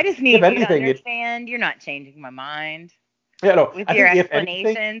I like just if need you to anything it understand you're not changing my mind yeah no with I your think if anything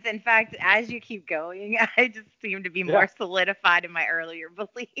explanations. In fact, as you keep going, I just seem to be more yeah solidified in my earlier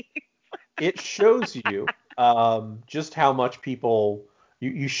belief. it shows you just how much people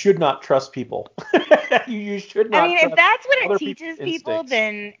you should not trust people. You should I not mean, if trust that's what it other people's teaches people,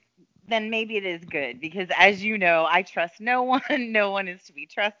 instincts. then maybe it is good because as you know, I trust no one. No one is to be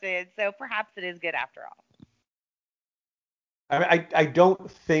trusted. So perhaps it is good after all. I don't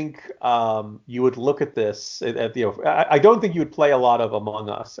think you would look at this I don't think you would play a lot of Among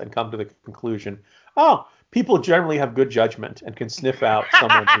Us and come to the conclusion, oh, people generally have good judgment and can sniff out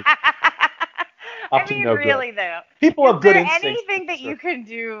someone who's I up to mean, no good. really though, People is have good there instincts for anything that sure. you can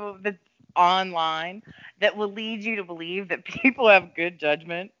do that's online that will lead you to believe that people have good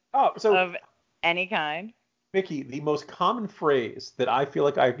judgment Oh, so of any kind? Mickey, the most common phrase that I feel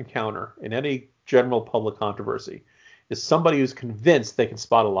like I encounter in any general public controversy is somebody who's convinced they can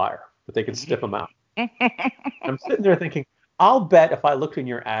spot a liar, that they can sniff them out. I'm sitting there thinking, I'll bet if I looked in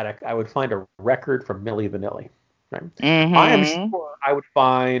your attic, I would find a record from Milli Vanilli. Right? I am Mm-hmm. sure I would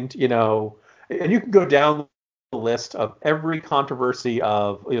find, and you can go down the list of every controversy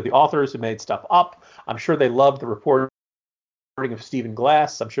of the authors who made stuff up. I'm sure they loved the reporting of Stephen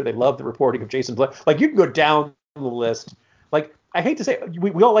Glass. I'm sure they loved the reporting of Jason Blake. Like you can go down the list. Like I hate to say,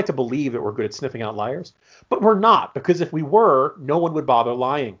 we all like to believe that we're good at sniffing out liars, but we're not because if we were, no one would bother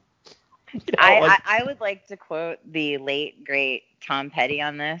lying. I would like to quote the late great Tom Petty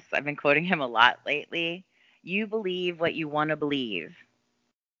on this. I've been quoting him a lot lately. You believe what you want to believe,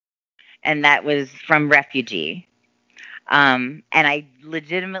 and that was from Refugee. And I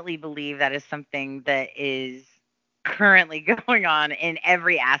legitimately believe that is something that is currently going on in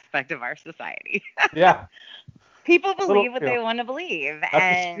every aspect of our society. Yeah, People little, believe what they want to believe,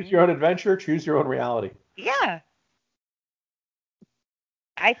 that's the choose your and own adventure, choose your own reality. yeah,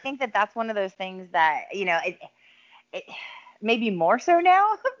 I think that that's one of those things that it maybe more so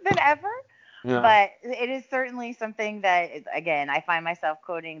now than ever. Yeah. But it is certainly something that, again, I find myself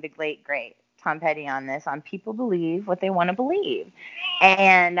quoting the late great Tom Petty on this, on people believe what they want to believe.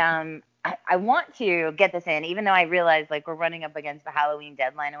 And I want to get this in, even though I realize like we're running up against the Halloween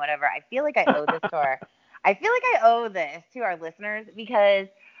deadline and whatever. I feel like I owe this to our listeners because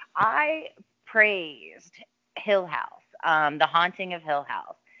I praised Hill House, The Haunting of Hill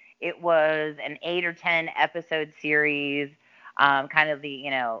House. It was an 8 or 10 episode series, kind of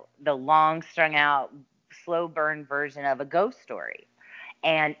the long strung out, slow burn version of a ghost story.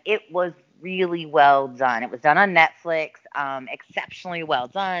 And it was really well done. It was done on Netflix, exceptionally well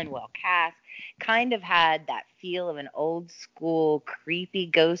done, well cast. Kind of had that feel of an old school creepy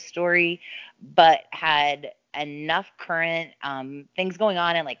ghost story, but had enough current things going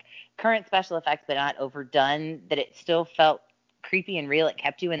on and like current special effects, but not overdone, that it still felt creepy and real. It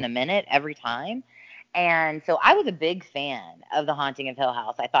kept you in the minute every time. And so I was a big fan of The Haunting of Hill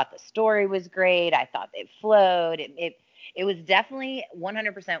House. I thought the story was great. I thought it flowed. It was definitely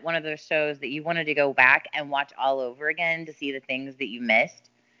 100% one of those shows that you wanted to go back and watch all over again to see the things that you missed,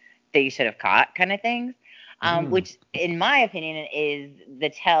 that you should have caught, kind of things. Which, in my opinion, is the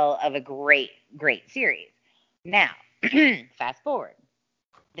tell of a great, great series. Now, fast forward.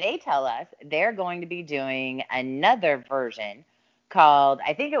 They tell us they're going to be doing another version called,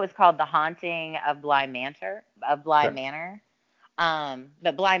 I think it was called The Haunting of Bly Manor, Okay.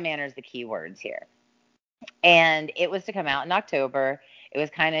 But Bly Manor is the key words here. And it was to come out in October. It was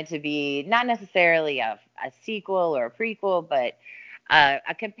kind of to be not necessarily a sequel or a prequel, but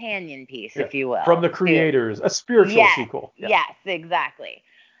a companion piece, Yeah. if you From will. the creators, a spiritual Yes, sequel. Yeah. yes, exactly.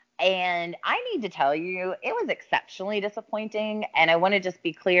 And I need to tell you, it was exceptionally disappointing. And I want to just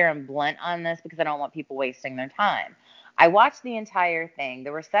be clear and blunt on this because I don't want people wasting their time. I watched the entire thing.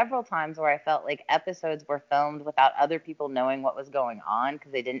 There were several times where I felt like episodes were filmed without other people knowing what was going on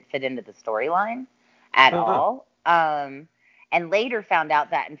because they didn't fit into the storyline at Uh-huh. all. And later found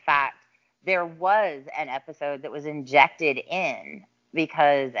out that, in fact, there was an episode that was injected in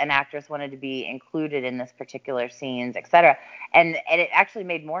because an actress wanted to be included in this particular scenes, etc. And it actually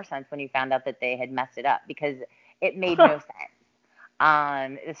made more sense when you found out that they had messed it up because it made no sense.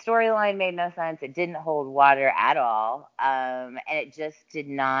 The storyline made no sense. It didn't hold water at all. And it just did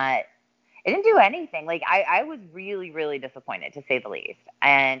not, it didn't do anything. Like I was really, really disappointed to say the least.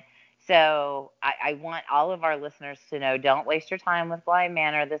 And so I want all of our listeners to know, don't waste your time with Bly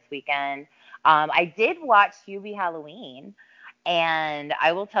Manor this weekend. I did watch Hubie Halloween, and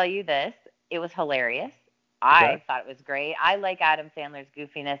I will tell you this, it was hilarious. Okay. I thought it was great. I like Adam Sandler's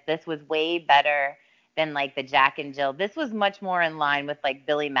goofiness. This was way better than like the Jack and Jill. This was much more in line with like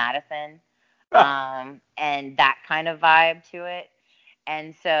Billy Madison, and that kind of vibe to it.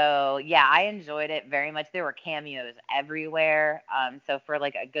 And so, yeah, I enjoyed it very much. There were cameos everywhere. So for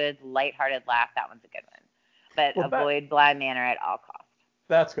like a good lighthearted laugh, that one's a good one. But Well, avoid Bly Manor at all costs.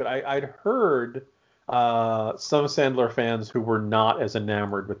 that's good. I'd heard some Sandler fans who were not as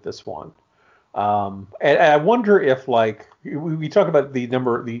enamored with this one. And I wonder if, like, we talk about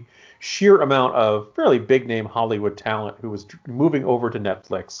the sheer amount of fairly big name Hollywood talent who was moving over to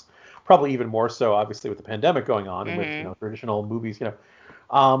Netflix, probably even more so, obviously, with the pandemic going on and with, Mm-hmm. traditional movies,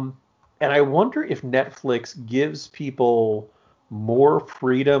 and I wonder if Netflix gives people more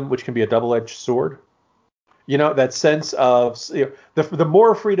freedom, which can be a double-edged sword. That sense of, the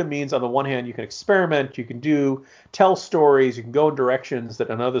more freedom means, on the one hand, you can experiment, you can tell stories, you can go in directions that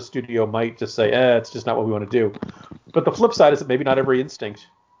another studio might just say, it's just not what we want to do. But the flip side is that maybe not every instinct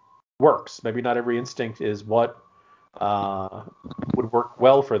works. Maybe not every instinct is what uh, would work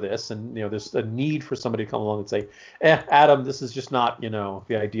well for this. And, there's a need for somebody to come along and say, Adam, this is just not,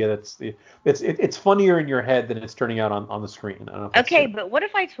 the idea it's funnier in your head than it's turning out on the screen. I don't know if that's Okay, true. but what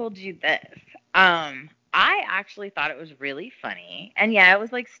if I told you this? I actually thought it was really funny. And yeah, it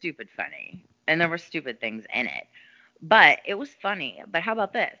was like stupid funny. And there were stupid things in it. But it was funny. But how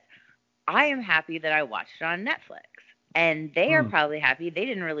about this? I am happy that I watched it on Netflix. And they are Hmm. probably happy they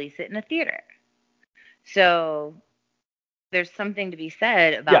didn't release it in a theater. So there's something to be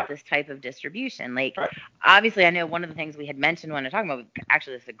said about Yeah. this type of distribution. Like, Right. obviously, I know one of the things we had mentioned when I talking about,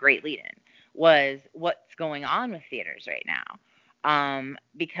 actually, this is a great lead in, was what's going on with theaters right now.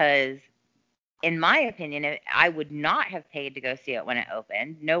 Because in my opinion, I would not have paid to go see it when it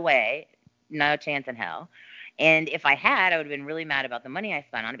opened. No way, no chance in hell. And if I had, I would have been really mad about the money I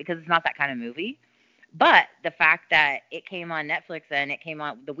spent on it because it's not that kind of movie. But the fact that it came on Netflix and it came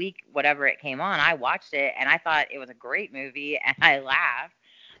on the week, whatever it came on, I watched it and I thought it was a great movie and I laughed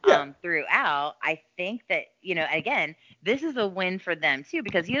Yeah. throughout. I think that, again, this is a win for them too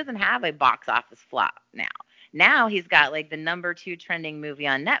because he doesn't have a box office flop now. Now he's got like the number 2 trending movie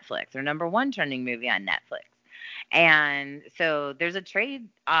on Netflix or number 1 trending movie on Netflix. And so there's a trade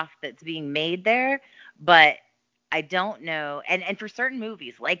off that's being made there, but I don't know. And for certain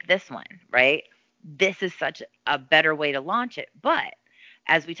movies like this one, right? This is such a better way to launch it. But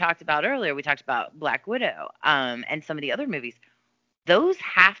as we talked about earlier, we talked about Black Widow, and some of the other movies. Those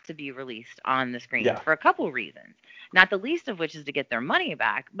have to be released on the screens for a couple reasons. Not the least of which is to get their money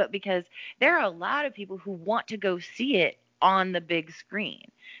back, but because there are a lot of people who want to go see it on the big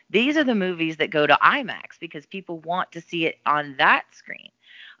screen. These are the movies that go to IMAX because people want to see it on that screen,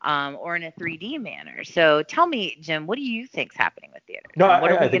 or in a 3D manner. So tell me, Jim, what do you think's happening with theaters? No, and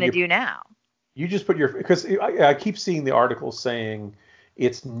what are we I think going to do now? you just put your, because I keep seeing the articles saying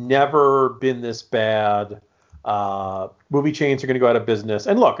it's never been this bad. Movie chains are going to go out of business.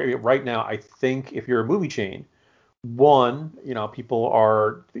 And look, right now, I think if you're a movie chain, one, people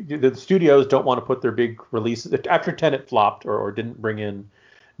are, the studios don't want to put their big releases after Tenet flopped or didn't bring in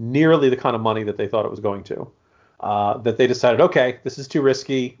nearly the kind of money that they thought it was going to. That they decided, okay, this is too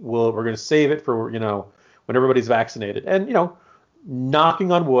risky. We're going to save it for when everybody's vaccinated. And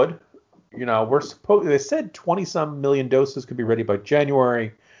knocking on wood, they said 20 some million doses could be ready by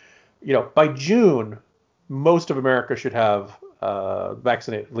January. By June, most of America should have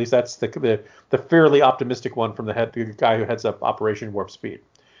vaccinated. At least that's the fairly optimistic one from the guy who heads up Operation Warp Speed.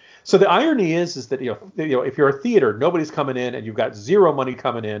 So the irony is that if you're a theater, nobody's coming in and you've got zero money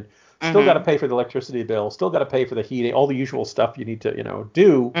coming in. Still got to pay for the electricity bill. Still got to pay for the heating, all the usual stuff you need to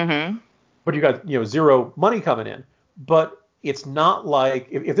do. But you got zero money coming in. But it's not like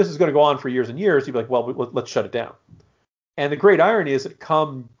if this is going to go on for years and years, you'd be like, well, let's shut it down. And the great irony is that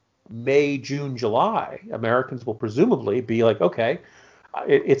come May, June, July, Americans will presumably be like, okay,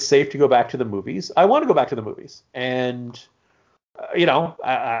 it's safe to go back to the movies. I want to go back to the movies. And,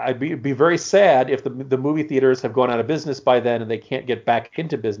 I'd be very sad if the movie theaters have gone out of business by then and they can't get back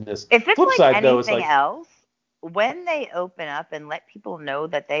into business. If it's Flip like side, anything though, is like, else, when they open up and let people know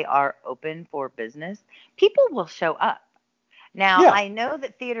that they are open for business, people will show up. Now, yeah. I know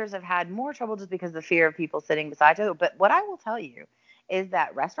that theaters have had more trouble just because of the fear of people sitting beside you, but what I will tell you is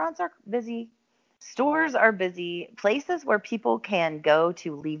that restaurants are busy, stores are busy, places where people can go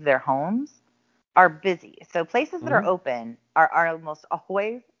to leave their homes are busy. So places that are open are almost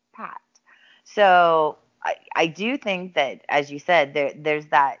always packed. So I do think that, as you said, there's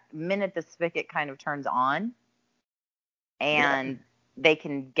that minute the spigot kind of turns on and they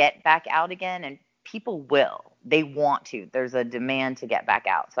can get back out again, and people will. They want to. There's a demand to get back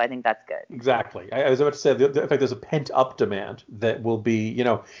out. So I think that's good. Exactly. I was about to say, in fact, there's a pent-up demand that will be,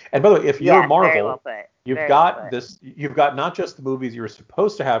 and by the way, if you're Marvel, very well put. You've got not just the movies you were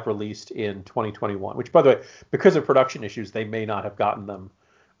supposed to have released in 2021, which, by the way, because of production issues, they may not have gotten them.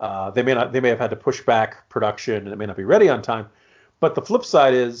 They may have had to push back production and it may not be ready on time. But the flip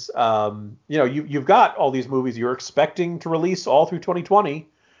side is, you've got all these movies you're expecting to release all through 2020,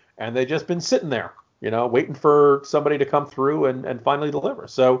 and they've just been sitting there, waiting for somebody to come through and finally deliver.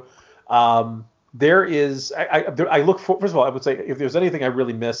 So there is, I look for, first of all, I would say if there's anything I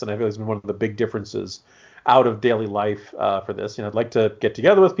really miss, and I feel it's been one of the big differences out of daily life for this, I'd like to get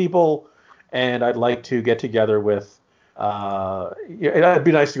together with people, and I'd like to get together with, it'd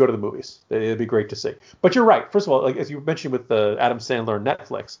be nice to go to the movies. It'd be great to see. But you're right. First of all, like as you mentioned with the Adam Sandler and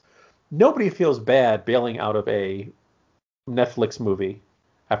Netflix, nobody feels bad bailing out of a Netflix movie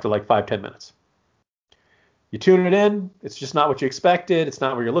after like 5-10 minutes. You tune it in. It's just not what you expected. It's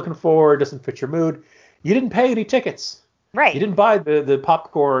not what you're looking for. It doesn't fit your mood. You didn't pay any tickets. Right. You didn't buy the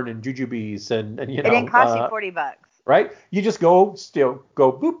popcorn and jujubes and it didn't cost you $40. Right. You just go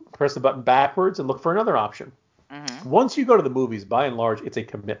boop, press the button backwards and look for another option. Once you go to the movies, by and large, it's a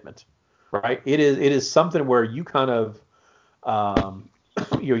commitment, right? It is something where you kind of,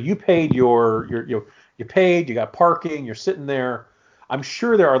 you paid you paid, you got parking, you're sitting there. I'm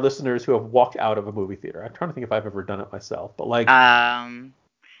sure there are listeners who have walked out of a movie theater. I'm trying to think if I've ever done it myself, but like,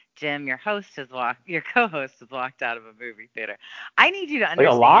 Jim, your co-host has walked out of a movie theater. I need you to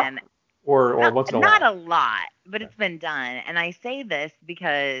understand. Like a lot, or once in a while. Not a lot, but it's been done. And I say this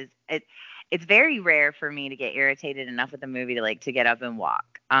because it's very rare for me to get irritated enough with a movie to get up and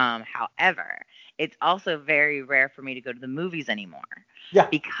walk. However, it's also very rare for me to go to the movies anymore. Yeah.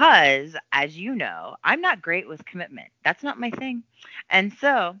 Because, as you know, I'm not great with commitment. That's not my thing. And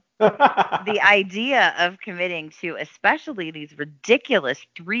so the idea of committing to especially these ridiculous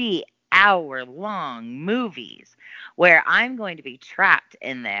 3-hour-long movies where I'm going to be trapped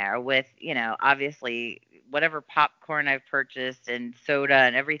in there with, obviously whatever popcorn I've purchased and soda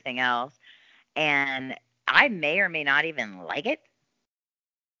and everything else, and I may or may not even like it,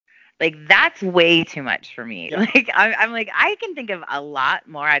 Like, that's way too much for me. Yeah. Like, I'm like, I can think of a lot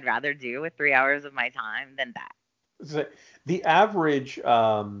more I'd rather do with 3 hours of my time than that. So the average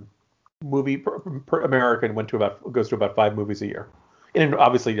movie per American goes to about 5 movies a year. And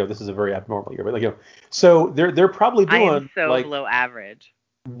obviously, this is a very abnormal year, but so they're probably I am doing so like below average.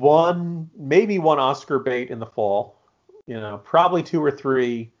 maybe one Oscar bait in the fall, probably two or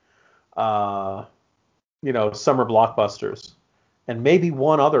three, summer blockbusters, and maybe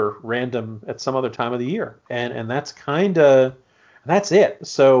one other random at some other time of the year, and that's it.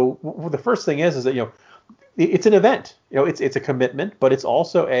 So the first thing is that it's an event. It's a commitment, but it's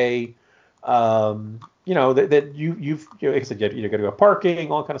also a that like I said, you got to go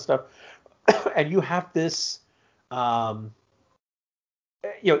parking, all kind of stuff, and you have this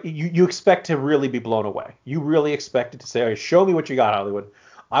you expect to really be blown away. You really expect it to say, "Okay, show me what you got, Hollywood.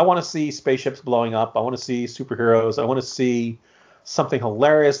 I want to see spaceships blowing up. I want to see superheroes. I want to see something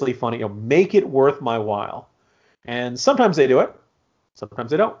hilariously funny. Make it worth my while." And sometimes they do it,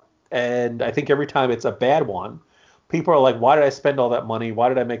 sometimes they don't. And I think every time it's a bad one, people are like, "Why did I spend all that money? Why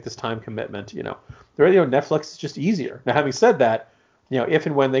did I make this time commitment?" Netflix is just easier. Now, having said that, if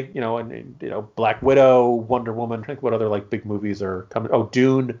and when they, Black Widow, Wonder Woman, I think what other like big movies are coming? Oh,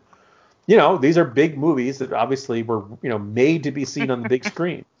 Dune. These are big movies that obviously were, made to be seen on the big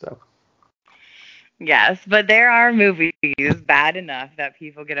screen. So. Yes, but there are movies bad enough that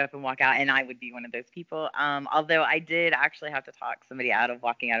people get up and walk out, and I would be one of those people. Although I did actually have to talk somebody out of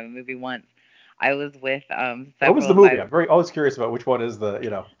walking out of a movie once. I was with What was several the of movie? my. I'm very always curious about which one is the,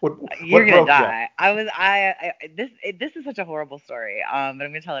 You're what gonna broke you. die. This is such a horrible story. But I'm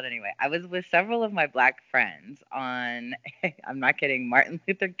gonna tell it anyway. I was with several of my black friends on. I'm not kidding. Martin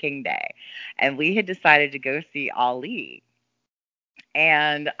Luther King Day, and we had decided to go see Ali.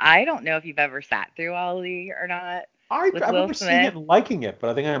 And I don't know if you've ever sat through Ali or not I with Will remember seeing Smith. it and liking it,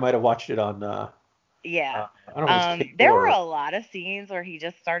 but I think I might have watched it on, Yeah. I don't know if it was cable There were or. a lot of scenes where he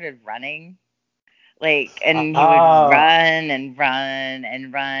just started running, like, and he would Oh, run and run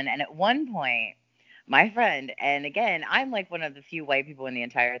and run. And at one point, my friend, and again, I'm like one of the few white people in the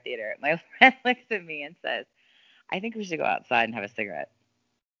entire theater, my friend looks at me and says, "I think we should go outside and have a cigarette."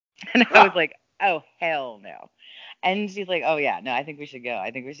 And I was like, "Oh, hell no." And she's like, "Oh yeah, no, I think we should go.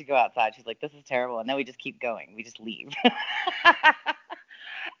 I think we should go outside." She's like, "This is terrible." And then we just keep going. We just leave.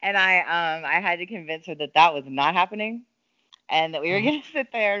 And I had to convince her that that was not happening and that we were going to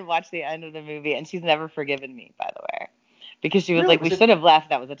sit there and watch the end of the movie. And she's never forgiven me, by the way, because she was really? like, "We should have left.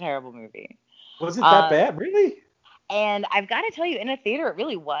 That was a terrible movie." Was it that Um, bad? Really? and I've got to tell you, in a theater, it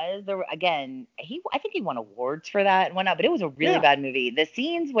really was. There were, again, I think he won awards for that and whatnot, but it was a really Yeah. bad movie. The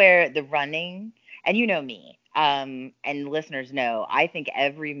scenes where the running, and you know me, and listeners know, I think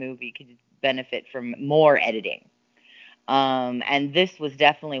every movie could benefit from more editing. And this was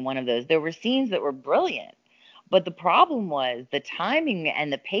definitely one of those. There were scenes that were brilliant, but the problem was the timing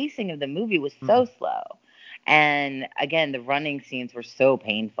and the pacing of the movie was so Mm. slow. And again, the running scenes were so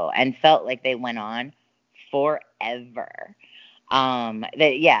painful and felt like they went on forever.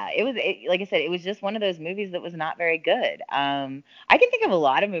 That yeah, like I said, it was just one of those movies that was not very good. I can think of a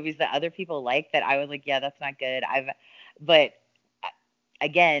lot of movies that other people like that I was like, yeah, that's not good. But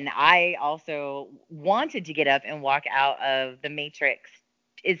again, I also wanted to get up and walk out of The Matrix.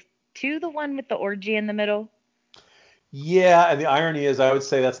 Is two the one with the orgy in the middle? Yeah, and the irony is, I would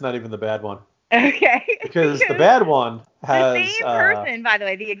say that's not even the bad one Okay, because the because bad one the has. same person, by the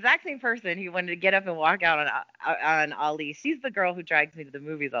way, the exact same person who wanted to get up and walk out on Ali. She's the girl who drags me to the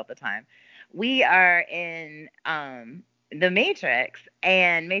movies all the time. We are in The Matrix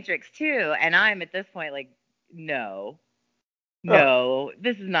and Matrix 2, and I'm at this point like, no, no,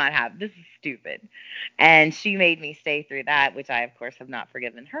 this is not This is stupid. And she made me stay through that, which I, of course, have not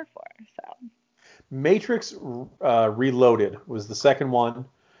forgiven her for. So, Matrix Reloaded was the second one.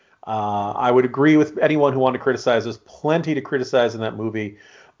 I would agree with anyone who wanted to criticize. There's plenty to criticize in that movie,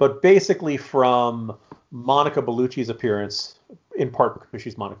 but basically from Monica Bellucci's appearance, in part because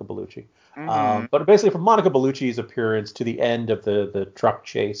she's Monica Bellucci, mm-hmm. but basically from Monica Bellucci's appearance to the end of the truck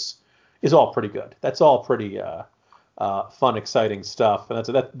chase is all pretty good. That's all pretty fun, exciting stuff,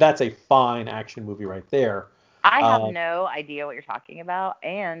 and that's a fine action movie right there. I have Uh, no idea what you're talking about,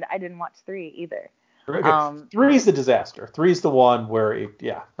 and I didn't watch 3 either. Okay. Um, Three's the disaster. Three's the one where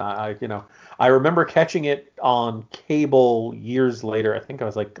I remember catching it on cable years later. I think I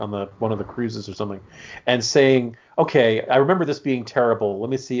was like on the one of the cruises or something, and saying, "Okay, I remember this being terrible. Let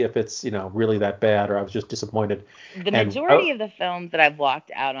me see if it's really that bad, or I was just disappointed." the And majority of the films that I've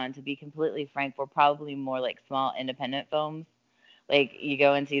walked out on, to be completely frank, were probably more like small independent films. Like you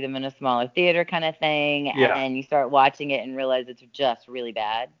go and see them in a smaller theater kind of thing, yeah, and you start watching it and realize it's just really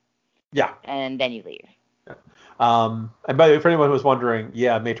bad. Yeah. and then you leave. And by the way, for anyone who was wondering,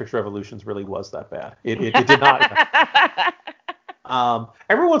 yeah, Matrix Revolutions really was that bad. It did not.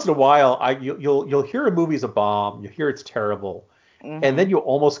 Every once in a while, you'll hear a movie's a bomb, you hear it's terrible, and then Hmm. you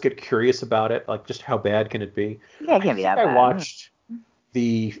almost get curious about it, like just how bad can it be? Yeah, it I can't be think that I bad. watched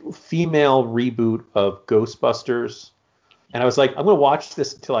the female reboot of Ghostbusters, and I was like, I'm gonna watch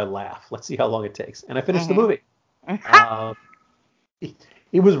this until I laugh. Let's see how long it takes. And I finished the Hmm. movie. Um, it,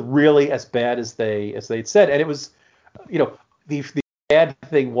 it was really as bad as they'd said, and it was, the bad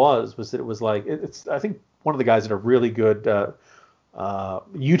thing was that it was like it's. I think one of the guys did a really good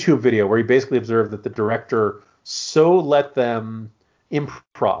YouTube video where he basically observed that the director so let them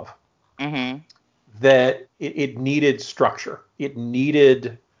improv Hmm. that it needed structure. It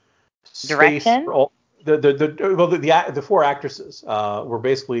needed space Direction. for all the four actresses were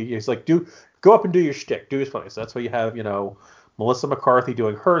basically it's like go up and do your shtick, do your funny. So that's why you have Melissa McCarthy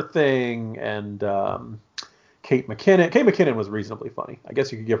doing her thing and Kate McKinnon. Kate McKinnon was reasonably funny. I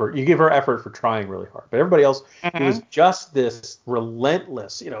guess you give her effort for trying really hard, but everybody else it was Hmm. just this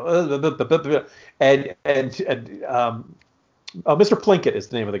relentless, Mr. Plinkett is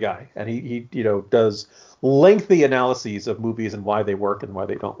the name of the guy, and he does lengthy analyses of movies and why they work and why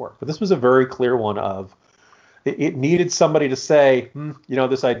they don't work. But this was a very clear one of it needed somebody to say,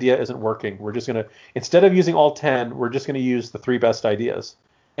 this idea isn't working. We're just gonna instead of using all 10, we're just gonna use the three best ideas,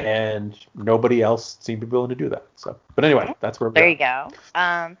 and nobody else seemed to be willing to do that. So, but anyway, that's where we There are. you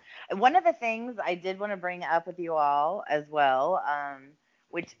go. One of the things I did want to bring up with you all as well,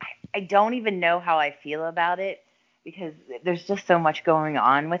 which I don't even know how I feel about it because there's just so much going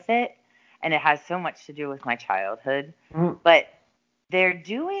on with it, and it has so much to do with my childhood. Mhm. But they're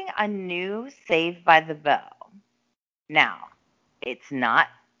doing a new Saved by the Bell. Now, it's not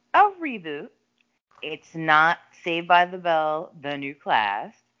a reboot. It's not Saved by the Bell, the new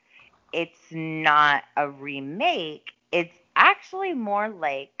class. It's not a remake. It's actually more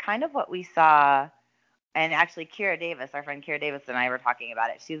like kind of what we saw. And actually, Kira Davis, our friend Kira Davis, and I were talking about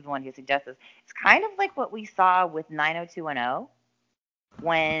it. She's the one who suggested this. It's kind of like what we saw with 90210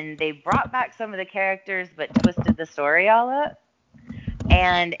 when they brought back some of the characters but twisted the story all up.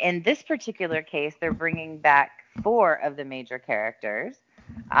 And in this particular case, they're bringing back four of the major characters,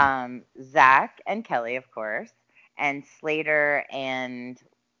 Zach and Kelly, of course, and Slater and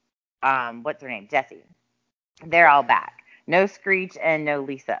what's her name? Jessie. They're all back. No Screech and no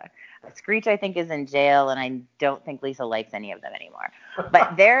Lisa. Screech, I think, is in jail, and I don't think Lisa likes any of them anymore.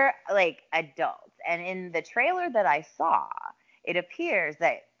 But they're like adults. And in the trailer that I saw, it appears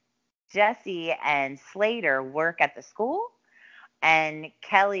that Jessie and Slater work at the school, and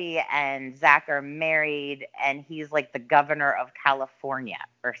Kelly and Zach are married, and he's like the governor of California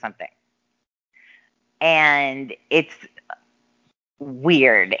or something. And it's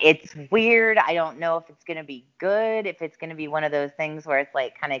weird. It's weird. I don't know if it's going to be good, if it's going to be one of those things where it's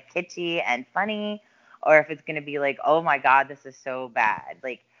like kind of kitschy and funny, or if it's going to be like, oh my God, this is so bad.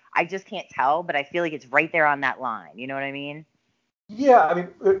 Like, I just can't tell, but I feel like it's right there on that line. You know what I mean? Yeah, I mean,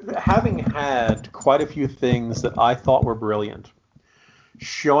 having had quite a few things that I thought were brilliant,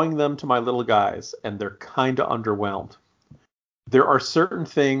 showing them to my little guys, and they're kind of underwhelmed. There are certain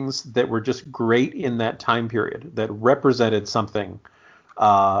things that were just great in that time period that represented something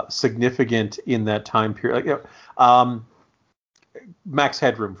significant in that time period. Like, Max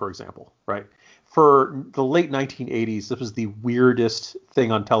Headroom, for example, right? For the late 1980s, this was the weirdest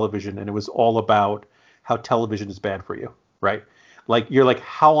thing on television, and it was all about how television is bad for you, right? Like you're like,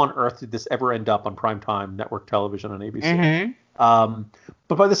 how on earth did this ever end up on primetime network television on ABC? Mm-hmm. Um,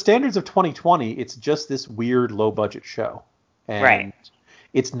 but by the standards of 2020, it's just this weird low budget show, Right. and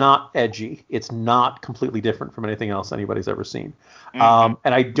it's not edgy. It's not completely different from anything else anybody's ever seen. Mm-hmm.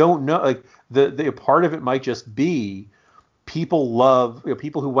 And I don't know, like the part of it might just be people love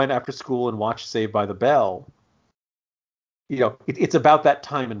people who went after school and watched Saved by the Bell. It's about that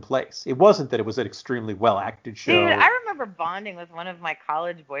time and place. It wasn't that it was an extremely well acted Dude, show. I remember bonding with one of my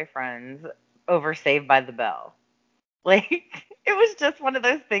college boyfriends over Saved by the Bell. Like, it was just one of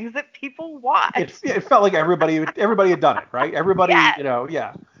those things that people watched. It felt like everybody had done it, right? Everybody, Yes.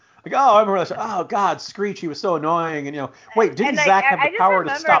 yeah. Like, oh, I remember that. Oh God, Screech, he was so annoying, and wait, didn't And like Zach have the I just power to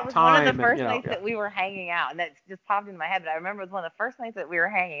remember it stop was one of the time? And first nights yeah. that we were hanging out, and that just popped in my head. But I remember it was one of the first nights that we were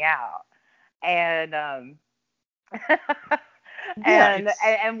hanging out, and Yeah,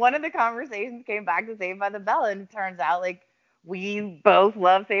 and one of the conversations came back to Saved by the Bell, and it turns out like we both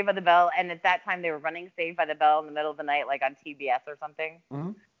love Saved by the Bell, and at that time they were running Saved by the Bell in the middle of the night, like on TBS or something,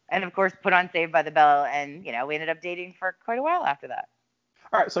 mhm. and of course put on Saved by the Bell, and we ended up dating for quite a while after that.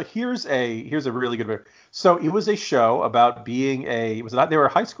 All right, so here's a really good one. So it was a show about being was it, they were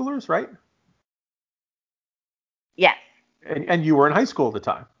high schoolers, right? Yes. And you were in high school at the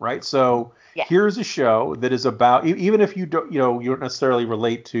time, right? So Yes. here's a show that is about, even if you don't necessarily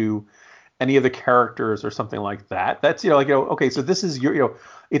relate to any of the characters or something like that. That's okay. So this is you're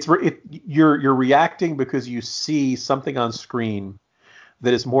reacting because you see something on screen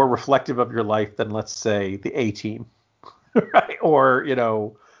that is more reflective of your life than, let's say, the A Team, right? Or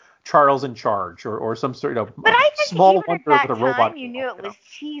Charles in Charge, or some sort of But I think small even at wonder with that a robot time, you girl. knew it was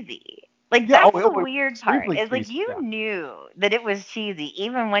cheesy. Like, Yeah. Oh, that's the it was weird part, extremely is like cheesy. you Yeah. knew that it was cheesy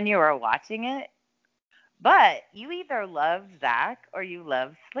even when you were watching it. But you either loved Zach or you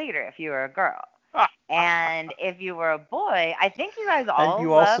loved Slater if you were a girl. And if you were a boy, I think you guys And all you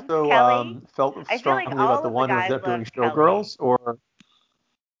loved also Kelly. felt I feel like strongly about all the of the one who ended guys up doing loved Kelly. Showgirls, or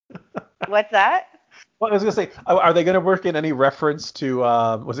What's that? well, I was gonna say, are they gonna work in any reference to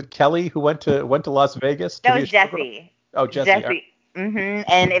was it Kelly who went to Las Vegas to That be a was showgirl? Jesse. Oh, Jesse. All Jesse.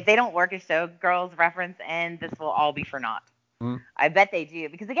 And if they don't work a Showgirls reference in, this will all be for naught. right. I bet they do,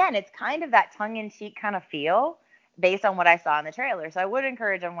 because again, it's kind of that tongue-in-cheek kind of feel based on what I saw in the trailer. So I would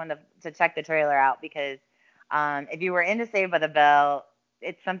encourage everyone to check the trailer out, because if you were into Saved by the Bell,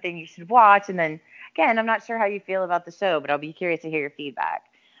 it's something you should watch. And then again, I'm not sure how you feel about the show, but I'll be curious to hear your feedback.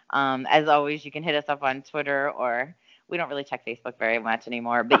 As always, you can hit us up on Twitter, or we don't really check Facebook very much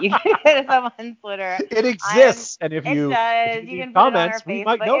anymore, but you can hit us up on Twitter. It exists, and It if does. you You leave can put it on our comments, we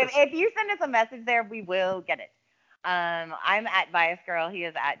might Facebook. If, notice. if you send us a message there, we will get it. I'm at Bias Girl. He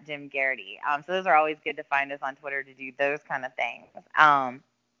is at Jim Garrity. So those are always good to find us on Twitter to do those kind of things.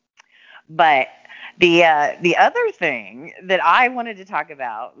 But the other thing that I wanted to talk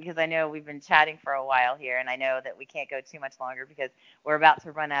about, because I know we've been chatting for a while here, and I know that we can't go too much longer because we're about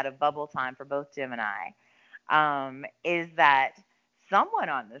to run out of bubble time for both Jim and I, is that someone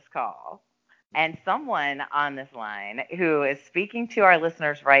on this call and someone on this line who is speaking to our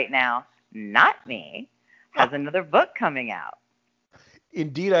listeners right now, not me, has another book coming out.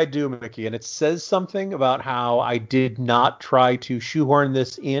 Indeed, I do, Mickey, and it says something about how I did not try to shoehorn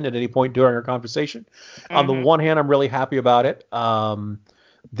this in at any point during our conversation. On the Mm-hmm. one hand, I'm really happy about it.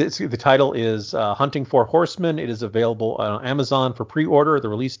 The title is Hunting for Horsemen. It is available on Amazon for pre-order. The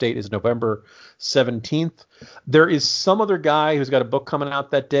release date is November 17th. There is some other guy who's got a book coming out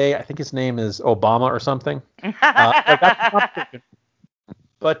that day. I think his name is Obama or something. I got the competition.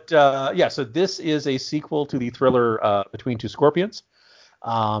 But yeah, so this is a sequel to the thriller Between Two Scorpions.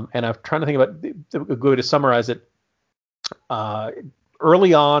 And I'm trying to think about a good way to summarize it. Uh,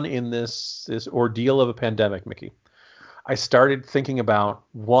 Early on in this ordeal of a pandemic, Mickey, I started thinking about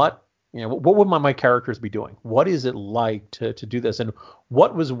what would my characters be doing? What is it like to do this, and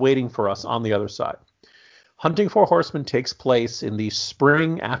what was waiting for us on the other side? Hunting for Horsemen takes place in the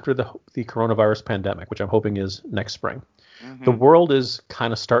spring after the coronavirus pandemic, which I'm hoping is next spring. Mm-hmm. The world is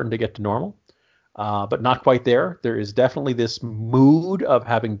kind of starting to get to normal. But not quite there. There is definitely this mood of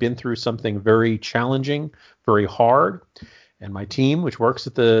having been through something very challenging, very hard. And my team, which works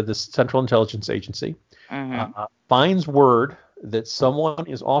at the Central Intelligence Agency, finds word that someone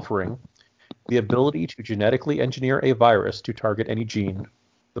is offering the ability to genetically engineer a virus to target any gene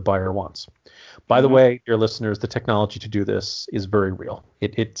the buyer wants. By the way, dear listeners, the technology to do this is very real.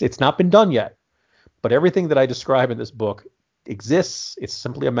 It's not been done yet, but everything that I describe in this book exists. It's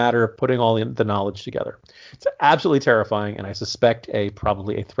simply a matter of putting all the knowledge together. It's absolutely terrifying, and I suspect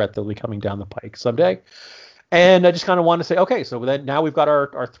probably a threat that will be coming down the pike someday. And I just kind of want to say, okay, so then now we've got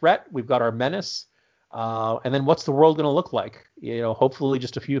our threat, we've got our menace, and then what's the world going to look like? Hopefully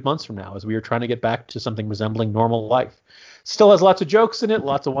just a few months from now, as we are trying to get back to something resembling normal life. Still has lots of jokes in it,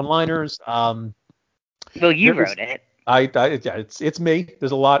 lots of one-liners. Well, you wrote it. Yeah, it's me.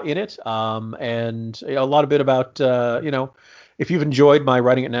 There's a lot in it, and a lot of it about if you've enjoyed my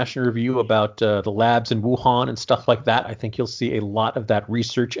writing at National Review about the labs in Wuhan and stuff like that, I think you'll see a lot of that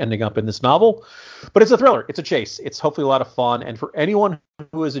research ending up in this novel. But it's a thriller. It's a chase. It's hopefully a lot of fun, and for anyone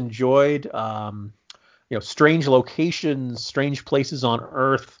who has enjoyed strange locations, strange places on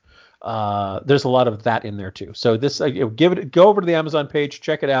Earth. There's a lot of that in there too. So this, go over to the Amazon page,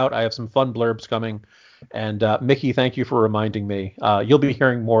 check it out. I have some fun blurbs coming. And Mickey, thank you for reminding me. You'll be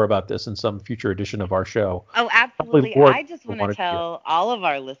hearing more about this in some future edition of our show. Oh, absolutely. I just want to tell all of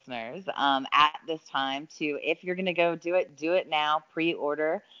our listeners at this time if you're going to go do it now,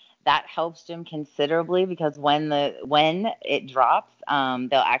 pre-order. That helps Jim considerably, because when it drops, they'll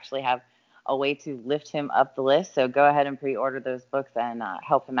actually have a way to lift him up the list. So go ahead and pre-order those books and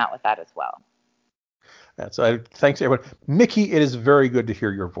help him out with that as well. Thanks everyone. Mickey, it is very good to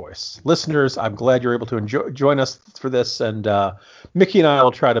hear your voice. Listeners, I'm glad you're able to join us for this, and Mickey and I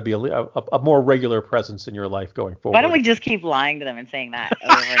will try to be a more regular presence in your life going forward. Why don't we just keep lying to them and saying that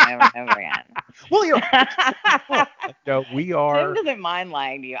over and over and over again? Well, we are. Tim doesn't mind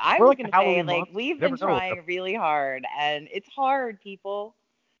lying to you. I'm just going to say, like, we've been trying really hard, and it's hard, people.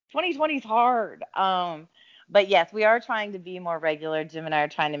 2020 is hard. But yes, we are trying to be more regular. Jim and I are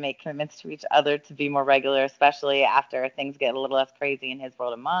trying to make commitments to each other to be more regular, especially after things get a little less crazy in his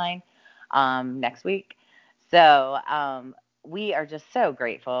world and mine next week. So we are just so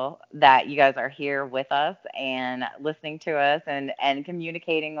grateful that you guys are here with us and listening to us and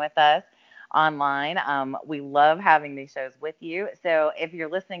communicating with us online. We love having these shows with you. So if you're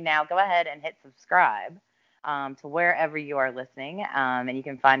listening now, go ahead and hit subscribe to wherever you are listening. And you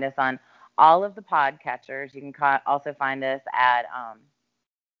can find us on all of the podcatchers. You can also find us at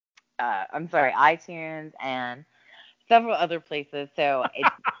iTunes and several other places. So it's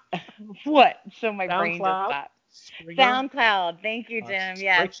what? So my brain just stopped. SoundCloud. Thank you, Jim.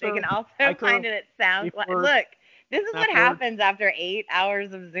 Yes, they can also find it at SoundCloud. Look, this is what happens after 8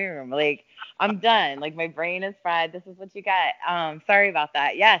 hours of Zoom. Like, I'm done. Like, my brain is fried. This is what you got. Sorry about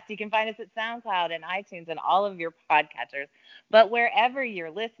that. Yes, you can find us at SoundCloud and iTunes and all of your podcatchers. But wherever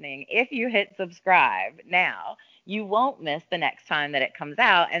you're listening, if you hit subscribe now, you won't miss the next time that it comes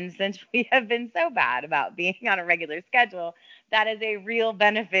out. And since we have been so bad about being on a regular schedule, that is a real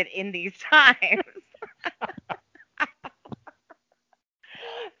benefit in these times.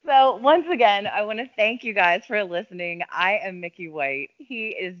 So once again, I want to thank you guys for listening. I am Mickey White. He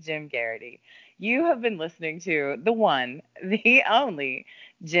is Jim Garrity. You have been listening to the one, the only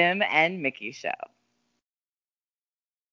Jim and Mickey Show.